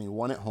games. I mean,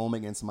 one at home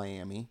against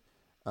Miami,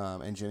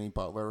 and Jimmy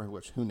Butler,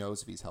 which who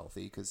knows if he's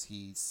healthy, because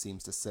he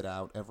seems to sit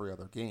out every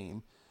other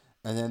game.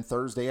 And then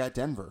Thursday at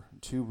Denver,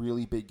 2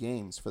 really big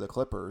games for the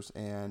Clippers,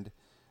 and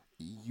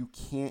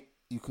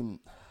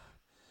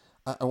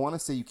I want to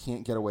say you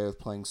can't get away with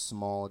playing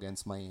small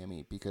against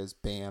Miami, because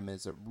Bam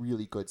is a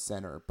really good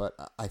center, but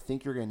I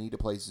think you're going to need to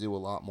play Zoo a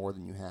lot more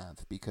than you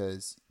have,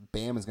 because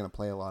Bam is going to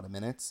play a lot of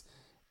minutes,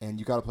 and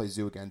you got to play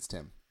Zoo against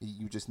him.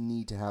 You just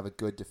need to have a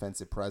good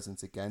defensive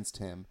presence against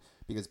him,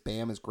 because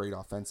Bam is great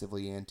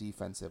offensively and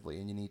defensively,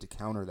 and you need to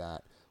counter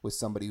that with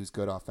somebody who's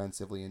good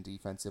offensively and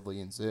defensively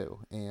in Zoo.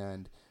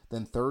 And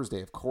then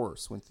Thursday, of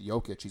course, with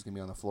Jokic, he's going to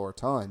be on the floor a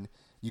ton.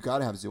 You got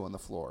to have Zoo on the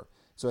floor.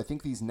 So I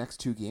think these next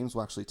 2 games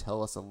will actually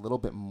tell us a little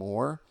bit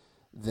more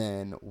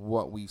than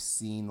what we've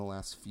seen the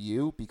last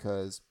few,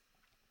 because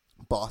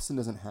Boston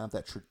doesn't have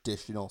that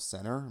traditional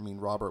center. I mean,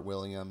 Robert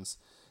Williams,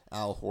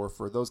 Al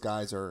Horford, those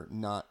guys are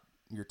not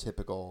your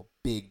typical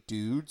big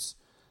dudes.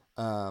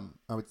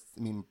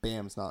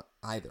 Bam's not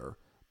either,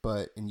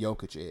 and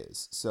Jokic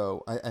is.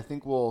 So I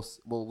think we'll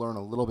learn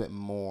a little bit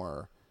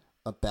more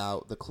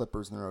about the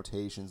Clippers and their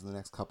rotations in the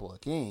next couple of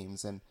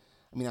games. And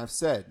I mean, I've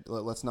said,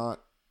 let's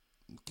not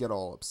get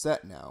all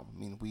upset now. I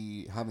mean,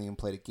 we haven't even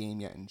played a game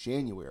yet in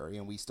January,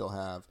 and we still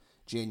have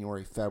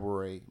January,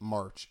 February,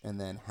 March, and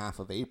then half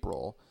of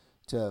April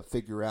to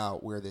figure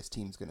out where this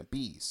team's going to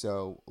be.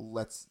 So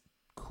let's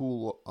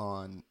cool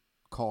on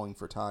calling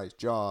for Ty's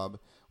job,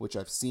 which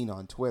I've seen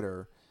on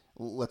Twitter.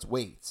 Let's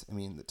wait. I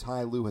mean,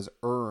 Ty Lue has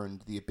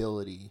earned the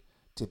ability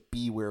to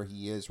be where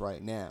he is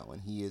right now,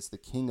 and he is the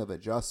king of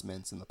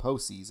adjustments in the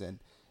postseason.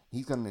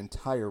 He's got an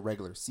entire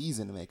regular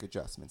season to make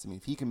adjustments. I mean,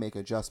 if he can make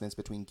adjustments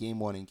between Game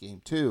 1 and Game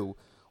 2,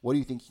 what do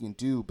you think he can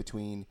do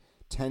between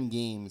 10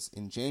 games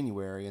in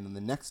January and then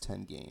the next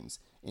 10 games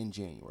in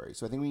January.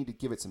 So I think we need to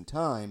give it some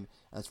time,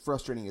 as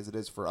frustrating as it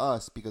is for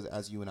us, because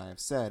as you and I have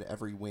said,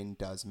 every win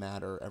does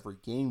matter, every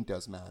game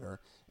does matter,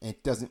 and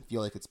it doesn't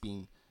feel like it's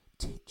being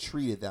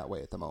treated that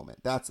way at the moment.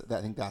 I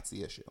think that's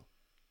the issue.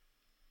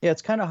 Yeah,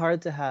 it's kind of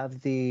hard to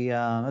have the.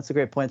 That's a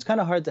great point. It's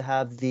kind of hard to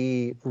have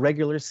the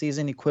regular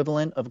season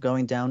equivalent of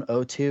going down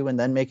 0-2 and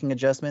then making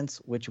adjustments,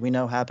 which we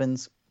know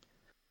happens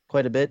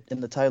quite a bit in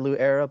the Ty Lue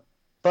era.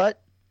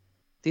 But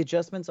the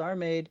adjustments are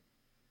made.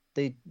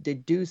 They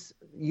do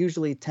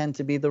usually tend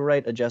to be the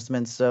right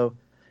adjustments. So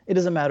it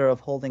is a matter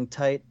of holding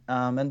tight.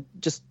 And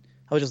just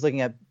I was just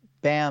looking at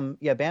Bam.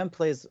 Yeah, Bam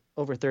plays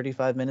over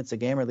 35 minutes a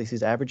game, or at least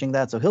he's averaging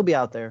that. So he'll be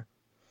out there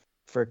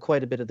for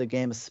quite a bit of the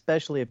game,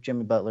 especially if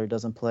Jimmy Butler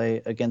doesn't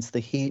play against the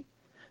Heat.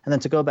 And then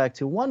to go back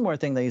to one more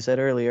thing that you said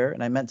earlier,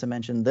 and I meant to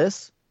mention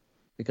this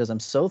because I'm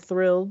so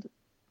thrilled.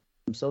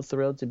 I'm so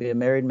thrilled to be a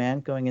married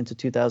man going into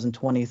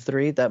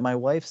 2023 that my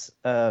wife's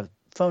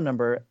phone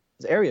number,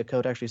 area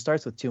code, actually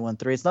starts with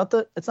 213.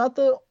 It's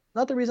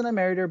not the reason I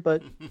married her,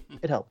 but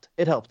it helped.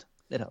 It helped.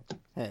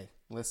 Hey,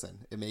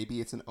 listen, maybe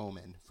it's an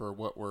omen for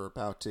what we're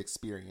about to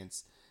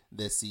experience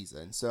this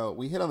season. So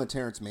we hit on the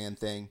Terrence Mann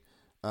thing.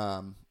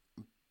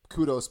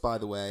 Kudos, by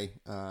the way,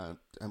 I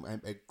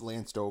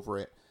glanced over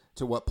it,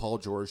 to what Paul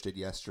George did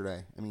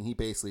yesterday. I mean, he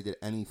basically did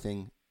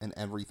anything and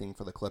everything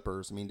for the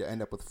Clippers. I mean, to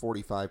end up with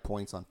 45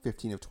 points on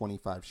 15 of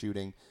 25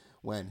 shooting,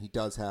 when he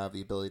does have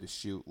the ability to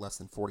shoot less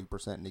than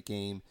 40% in a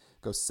game,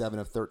 goes 7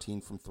 of 13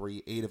 from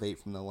 3, 8 of 8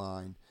 from the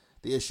line.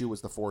 The issue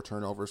was the 4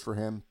 turnovers for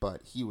him,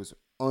 but he was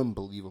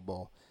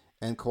unbelievable.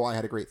 And Kawhi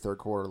had a great third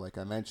quarter, like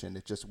I mentioned.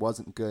 It just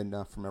wasn't good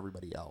enough from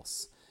everybody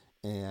else.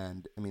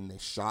 And, I mean, they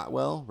shot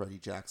well. Reggie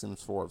Jackson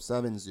was 4 of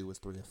 7. Zoo was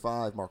 3 of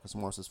 5. Marcus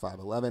Morris was 5 of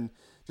 11.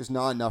 Just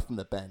not enough from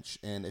the bench.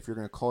 And if you're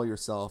going to call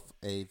yourself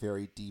a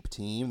very deep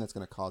team that's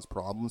going to cause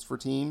problems for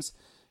teams,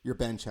 your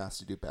bench has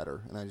to do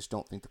better. And I just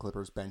don't think the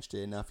Clippers bench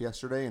did enough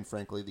yesterday. And,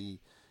 frankly, the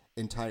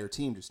entire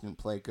team just didn't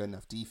play good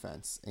enough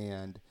defense.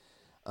 And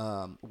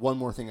one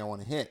more thing I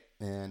want to hit,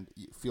 and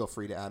feel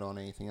free to add on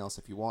anything else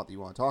if you want that you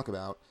want to talk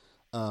about,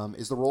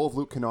 is the role of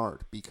Luke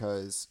Kennard.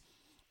 Because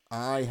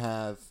I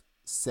have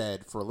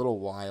said for a little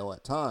while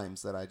at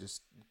times that I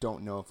just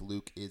don't know if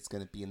Luke is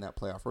going to be in that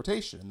playoff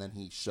rotation. And then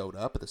he showed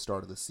up at the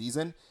start of the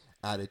season,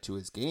 added to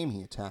his game.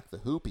 He attacked the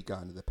hoop. He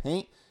got into the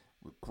paint.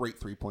 Great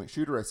three-point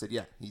shooter. I said,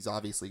 yeah, he's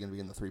obviously going to be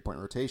in the three-point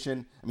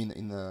rotation. I mean,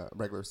 in the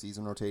regular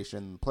season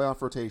rotation,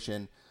 playoff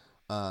rotation.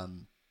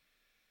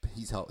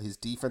 His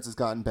defense has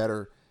gotten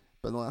better.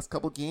 But in the last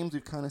couple of games,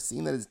 we've kind of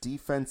seen that his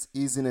defense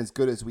isn't as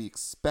good as we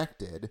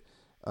expected,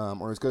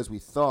 or as good as we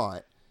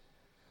thought.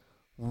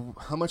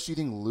 How much do you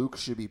think Luke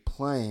should be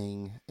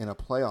playing in a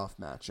playoff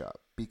matchup?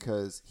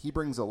 Because he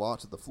brings a lot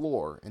to the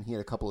floor, and he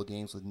had a couple of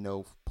games with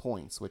no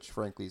points, which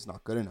frankly is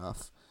not good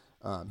enough.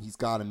 He's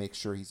got to make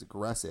sure he's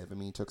aggressive. I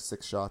mean, he took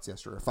 5 shots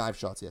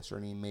yesterday,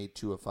 and he made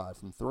 2 of 5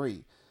 from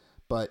 3.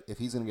 But if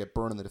he's going to get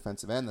burned on the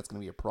defensive end, that's going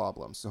to be a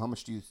problem. So how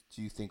much do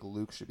you think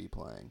Luke should be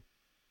playing?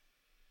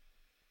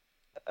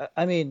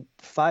 I mean,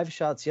 5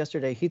 shots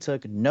yesterday. He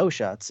took no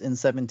shots in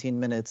 17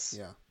 minutes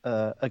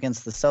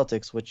against the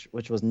Celtics,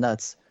 which was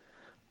nuts.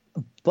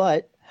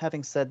 But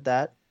having said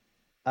that,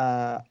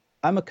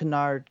 I'm a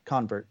Kennard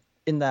convert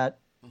in that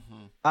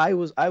I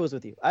was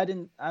with you.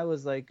 I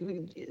was like,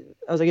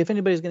 if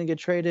anybody's going to get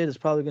traded, it's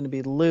probably going to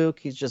be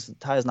Luke.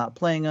 Ty's not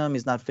playing him.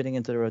 He's not fitting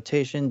into the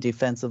rotation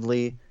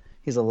defensively.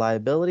 He's a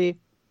liability.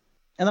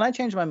 And then I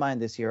changed my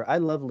mind this year. I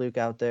love Luke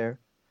out there.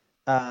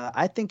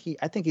 I think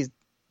he's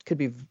could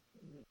be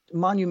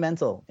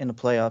monumental in a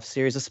playoff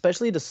series,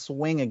 especially to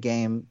swing a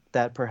game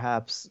that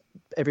perhaps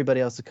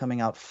everybody else is coming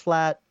out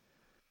flat.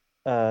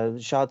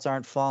 Shots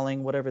aren't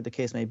falling, whatever the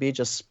case may be,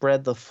 just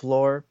spread the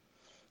floor.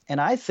 And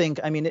I think,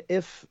 I mean,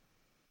 if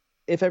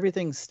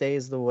everything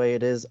stays the way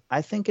it is,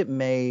 I think it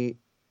may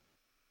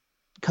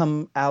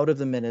come out of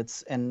the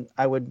minutes, and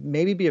I would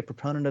maybe be a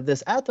proponent of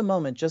this at the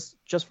moment, just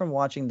from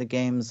watching the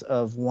games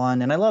of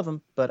one, and I love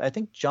him, but I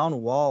think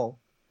John Wall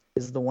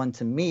is the one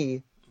to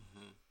me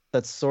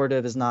that sort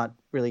of is not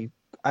really,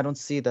 I don't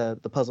see the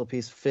puzzle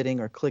piece fitting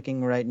or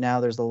clicking right now.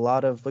 There's a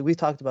lot of, like we've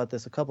talked about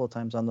this a couple of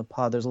times on the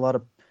pod, there's a lot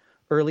of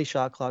early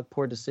shot clock,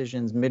 poor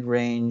decisions,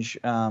 mid-range,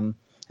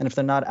 and if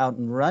they're not out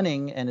and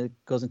running and it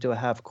goes into a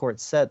half-court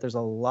set, there's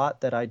a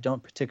lot that I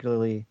don't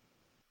particularly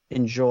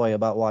enjoy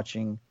about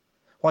watching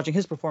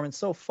his performance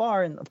so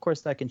far, and of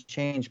course that can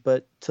change.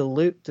 But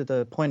to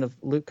the point of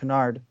Luke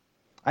Kennard,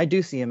 I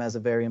do see him as a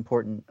very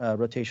important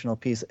rotational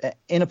piece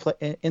in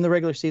the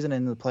regular season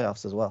and in the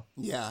playoffs as well.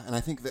 Yeah, and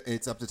I think that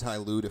it's up to Ty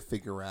Lue to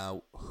figure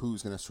out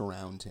who's going to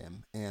surround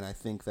him. And I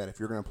think that if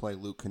you're going to play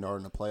Luke Kennard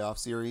in a playoff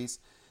series,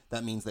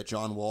 that means that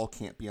John Wall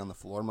can't be on the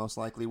floor most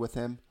likely with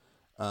him.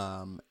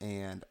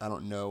 And I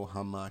don't know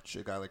how much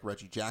a guy like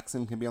Reggie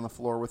Jackson can be on the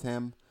floor with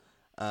him.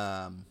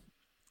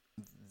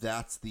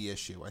 That's the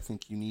issue. I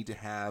think you need to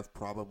have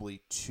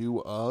probably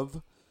 2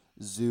 of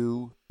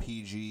Zoo,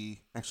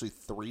 PG, actually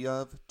 3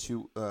 of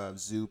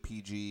Zoo,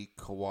 PG,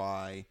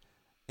 Kawhi,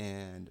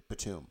 and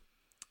Batum.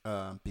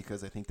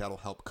 because I think that'll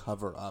help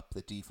cover up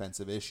the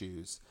defensive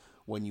issues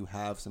when you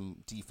have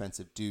some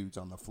defensive dudes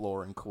on the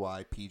floor in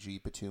Kawhi, PG,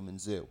 Batum, and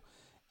Zoo.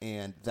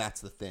 And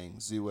that's the thing.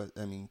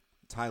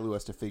 Ty Lue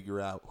has to figure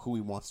out who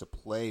he wants to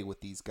play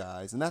with these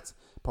guys. And that's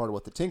part of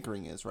what the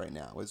tinkering is right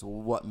now, is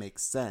what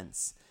makes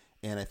sense.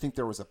 And I think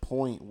there was a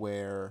point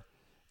where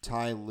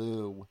Ty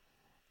Lue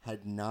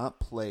had not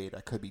played.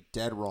 I could be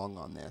dead wrong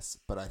on this,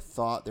 but I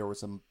thought there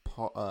was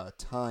a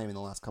time in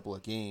the last couple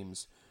of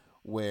games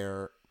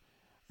where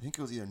I think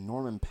it was either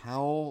Norman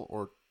Powell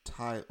or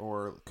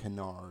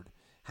Kennard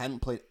hadn't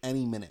played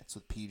any minutes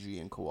with PG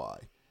and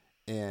Kawhi.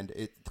 And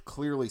it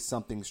clearly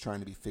something's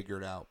trying to be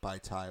figured out by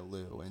Ty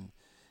Lue. And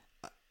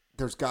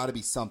there's got to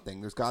be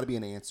something. There's got to be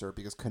an answer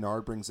because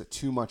Kennard brings it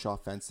too much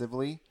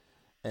offensively,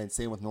 and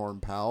same with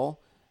Norman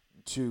Powell,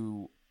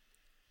 to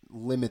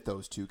limit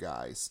those two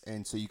guys.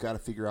 And so you got to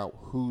figure out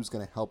who's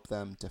going to help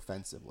them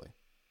defensively.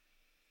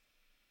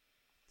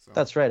 So.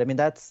 That's right. I mean,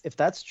 if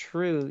that's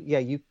true,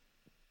 yeah,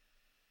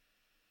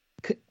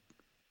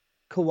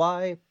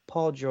 Kawhi,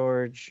 Paul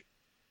George,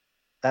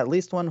 at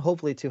least one,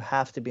 hopefully two,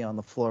 have to be on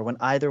the floor when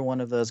either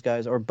one of those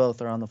guys or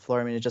both are on the floor.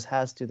 I mean, it just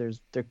has to.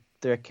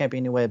 There can't be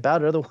any way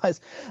about it.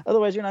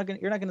 Otherwise, you're not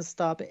gonna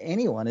stop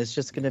anyone. It's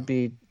just gonna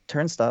be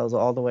turnstiles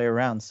all the way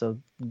around. So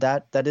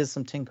that is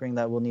some tinkering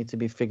that will need to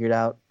be figured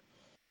out.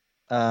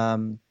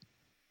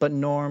 But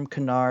Norm,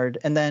 Kennard,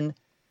 and then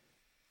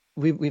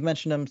we've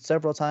mentioned him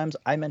several times.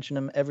 I mention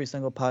him every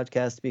single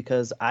podcast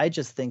because I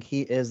just think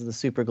he is the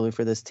super glue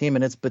for this team,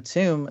 and it's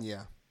Batum.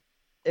 Yeah.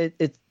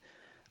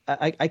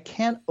 I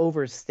can't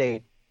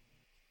overstate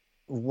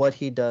what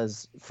he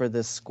does for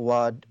this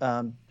squad.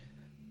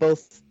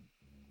 Both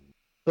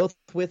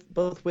with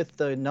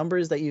the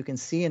numbers that you can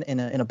see in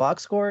a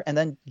box score, and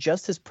then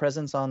just his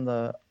presence on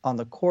the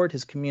court,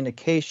 his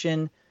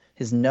communication,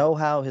 his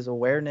know-how, his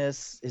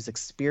awareness, his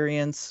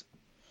experience.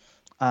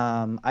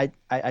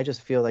 I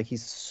just feel like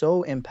he's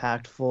so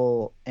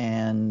impactful,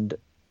 and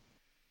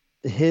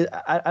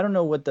I don't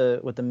know what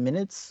the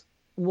minutes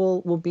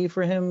will be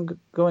for him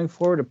going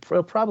forward.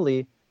 He'll probably,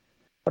 I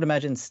would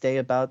imagine, stay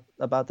about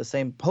the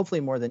same,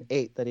 hopefully more than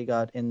 8 that he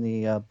got in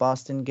the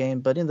Boston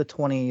game, but in the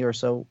 20 or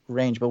so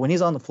range. But when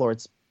he's on the floor,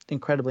 it's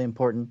incredibly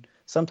important.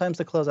 Sometimes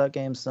to close out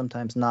games,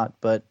 sometimes not.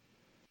 But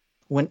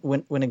when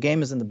a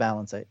game is in the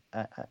balance,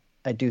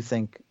 I do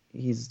think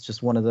he's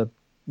just one of the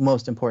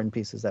most important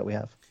pieces that we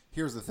have.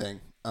 Here's the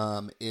thing,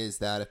 is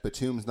that if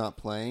Batum's not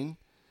playing,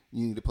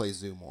 you need to play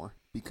Zoo more,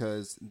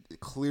 because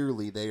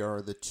clearly they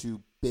are the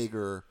two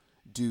bigger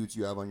dudes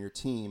you have on your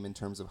team in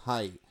terms of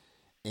height,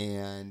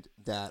 and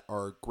that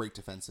are great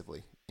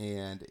defensively.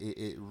 And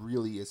it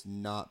really is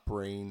not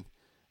brain,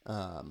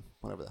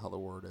 whatever the hell the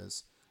word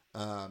is.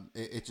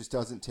 It just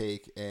doesn't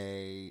take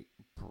a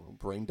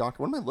brain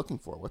doctor. What am I looking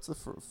for? What's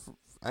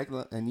I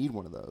need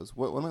one of those.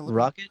 What am I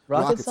looking for?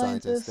 Rocket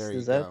scientist? There you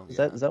is go.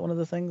 That one of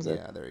the things?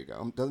 Yeah, there you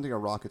go. It doesn't take a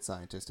rocket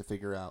scientist to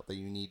figure out that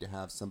you need to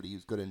have somebody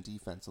who's good in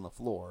defense on the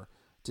floor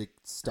to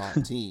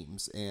stop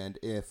teams. And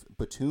if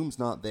Batum's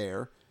not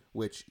there,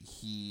 which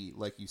he,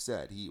 like you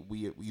said,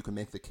 you can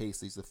make the case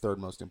that he's the third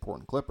most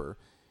important Clipper,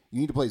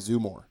 you need to play Zoo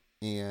more.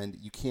 And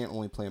you can't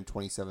only play him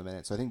 27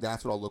 minutes. So I think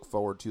that's what I'll look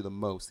forward to the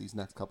most these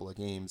next couple of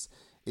games,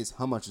 is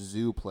how much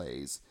Zoo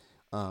plays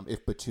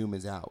if Batum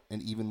is out.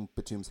 And even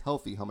Batum's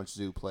healthy, how much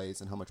Zoo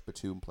plays and how much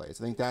Batum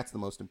plays. I think that's the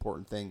most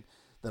important thing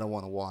that I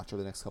want to watch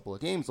over the next couple of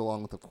games,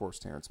 along with, of course,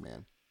 Terrence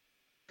Mann.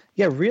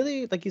 Yeah,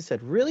 really, like you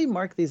said, really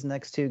mark these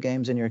next 2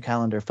 games in your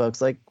calendar, folks.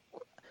 Like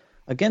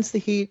against the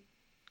Heat,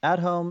 at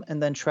home,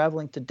 and then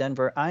traveling to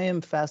Denver. I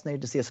am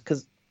fascinated to see us,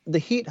 because the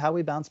Heat, how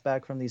we bounce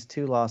back from these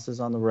 2 losses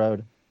on the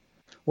road,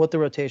 what the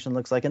rotation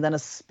looks like, and then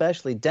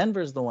especially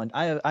Denver's the one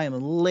I am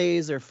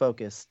laser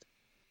focused.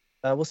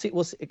 We'll see.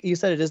 You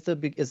said it's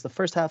the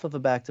first half of a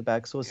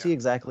back-to-back, so we'll see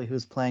exactly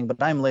who's playing.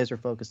 But I'm laser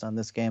focused on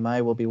this game.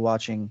 I will be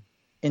watching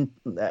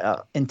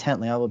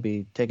intently. I will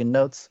be taking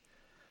notes.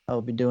 I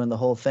will be doing the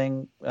whole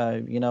thing.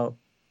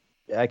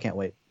 I can't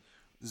wait.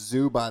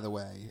 Zoo, by the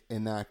way,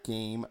 in that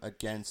game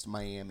against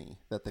Miami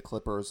that the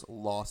Clippers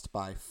lost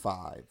by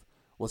 5,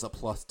 was a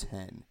plus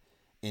 10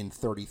 in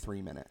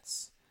 33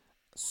 minutes.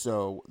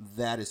 So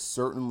that is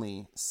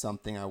certainly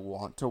something I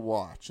want to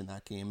watch in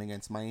that game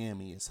against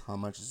Miami, is how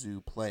much Zoo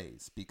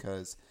plays,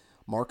 because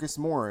Marcus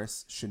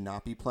Morris should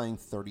not be playing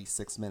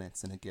 36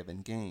 minutes in a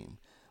given game.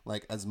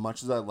 Like, as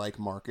much as I like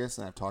Marcus,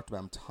 and I've talked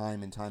about him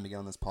time and time again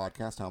on this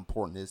podcast, how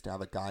important it is to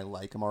have a guy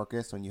like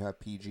Marcus when you have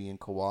PG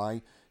and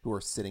Kawhi who are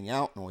sitting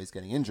out and always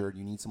getting injured.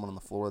 You need someone on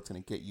the floor that's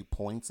going to get you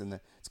points and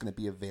it's going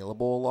to be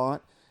available a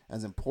lot.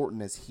 As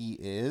important as he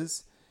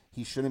is,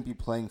 he shouldn't be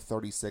playing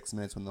 36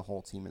 minutes when the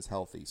whole team is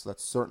healthy. So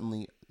that's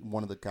certainly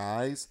one of the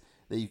guys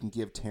that you can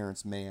give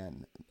Terrence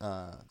Mann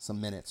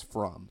some minutes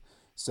from.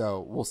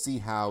 So we'll see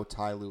how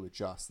Ty Lue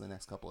adjusts in the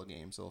next couple of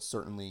games. It'll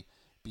certainly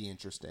be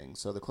interesting.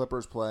 So the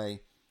Clippers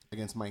play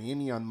against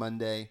Miami on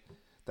Monday.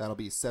 That'll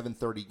be a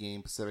 7:30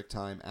 game Pacific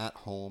time at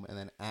home, and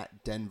then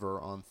at Denver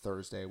on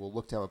Thursday. We'll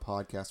look to have a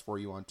podcast for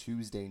you on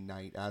Tuesday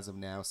night, as of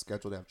now,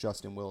 scheduled to have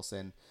Justin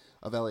Wilson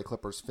of LA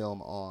Clippers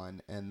film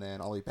on, and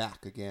then I'll be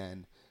back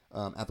again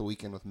at the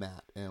weekend with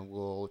Matt, and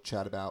we'll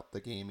chat about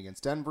the game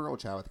against Denver. We'll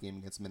chat about the game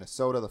against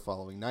Minnesota the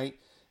following night,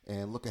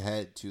 and look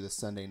ahead to the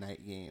Sunday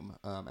night game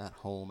at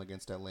home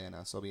against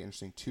Atlanta. So it'll be an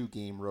interesting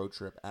 2-game road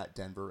trip at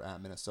Denver,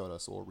 at Minnesota.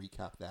 So we'll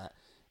recap that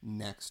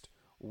next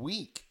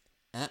week.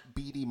 At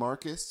BD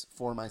Marcus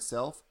for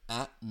myself,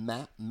 at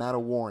Matt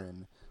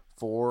Mattawarren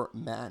for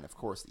Matt, and of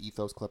course the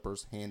Ethos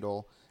Clippers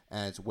handle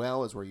as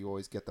well, as where you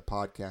always get the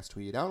podcast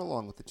tweeted out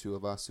along with the two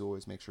of us, who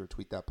always make sure to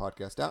tweet that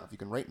podcast out. If you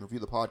can rate and review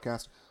the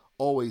podcast,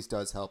 always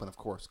does help. And of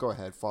course, go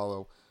ahead,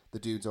 follow the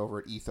dudes over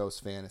at Ethos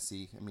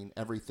Fantasy. I mean,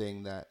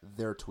 everything that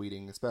they're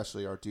tweeting,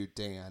 especially our dude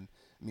Dan,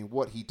 I mean,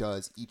 what he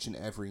does each and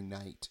every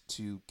night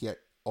to get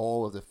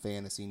all of the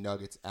fantasy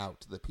nuggets out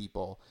to the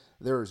people.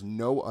 There is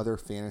no other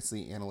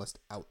fantasy analyst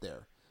out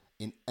there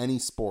in any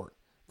sport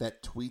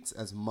that tweets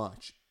as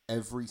much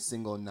every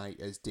single night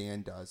as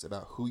Dan does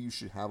about who you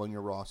should have on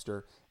your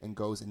roster, and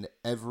goes into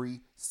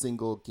every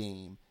single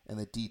game and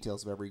the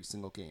details of every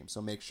single game.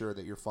 So make sure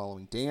that you're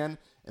following Dan,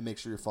 and make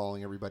sure you're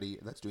following everybody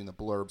that's doing the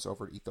blurbs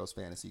over at Ethos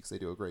Fantasy, because they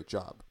do a great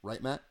job.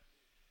 Right, Matt?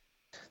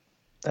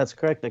 That's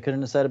correct. I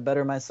couldn't have said it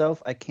better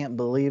myself. I can't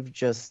believe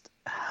just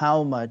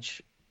how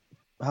much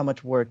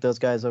work those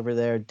guys over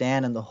there,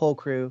 Dan and the whole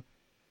crew,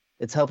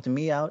 it's helped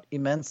me out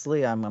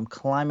immensely. I'm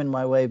climbing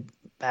my way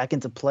back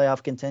into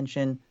playoff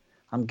contention.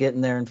 I'm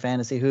getting there in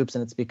fantasy hoops,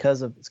 and it's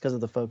because of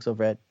the folks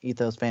over at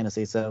Ethos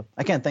Fantasy. So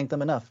I can't thank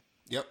them enough.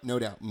 Yep, no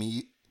doubt.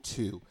 Me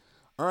too.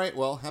 All right,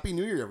 well, Happy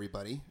New Year,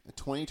 everybody.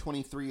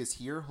 2023 is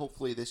here.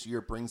 Hopefully this year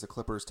brings a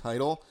Clippers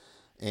title,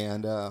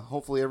 and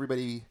hopefully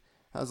everybody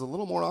has a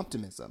little more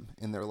optimism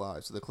in their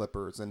lives with the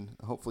Clippers, and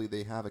hopefully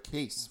they have a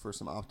case for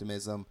some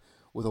optimism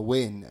with a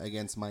win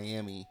against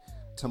Miami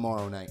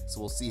tomorrow night. So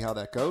we'll see how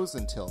that goes.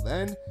 Until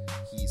then,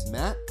 he's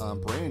Matt,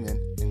 I'm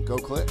Brandon, and go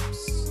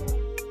Clips.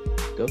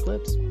 Go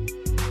Clips.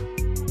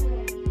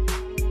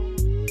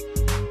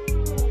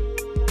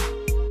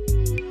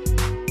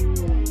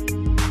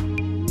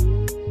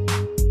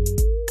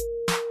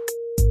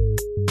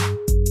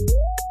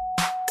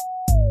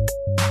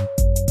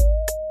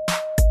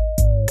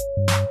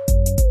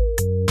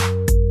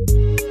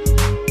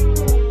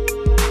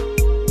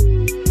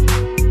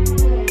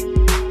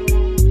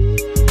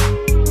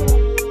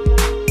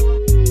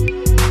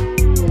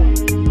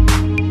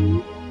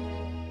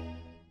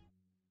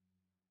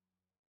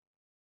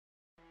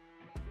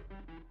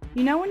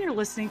 You know when you're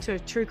listening to a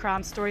true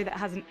crime story that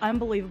has an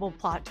unbelievable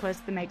plot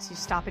twist that makes you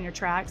stop in your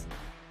tracks?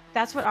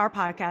 That's what our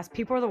podcast,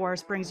 People Are the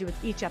Worst, brings you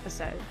with each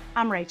episode.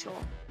 I'm Rachel.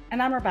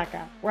 And I'm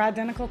Rebecca. We're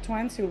identical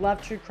twins who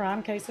love true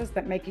crime cases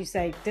that make you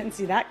say, didn't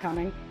see that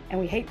coming, and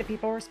we hate the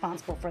people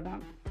responsible for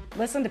them.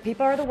 Listen to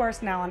People Are the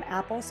Worst now on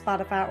Apple,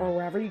 Spotify, or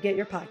wherever you get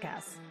your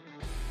podcasts.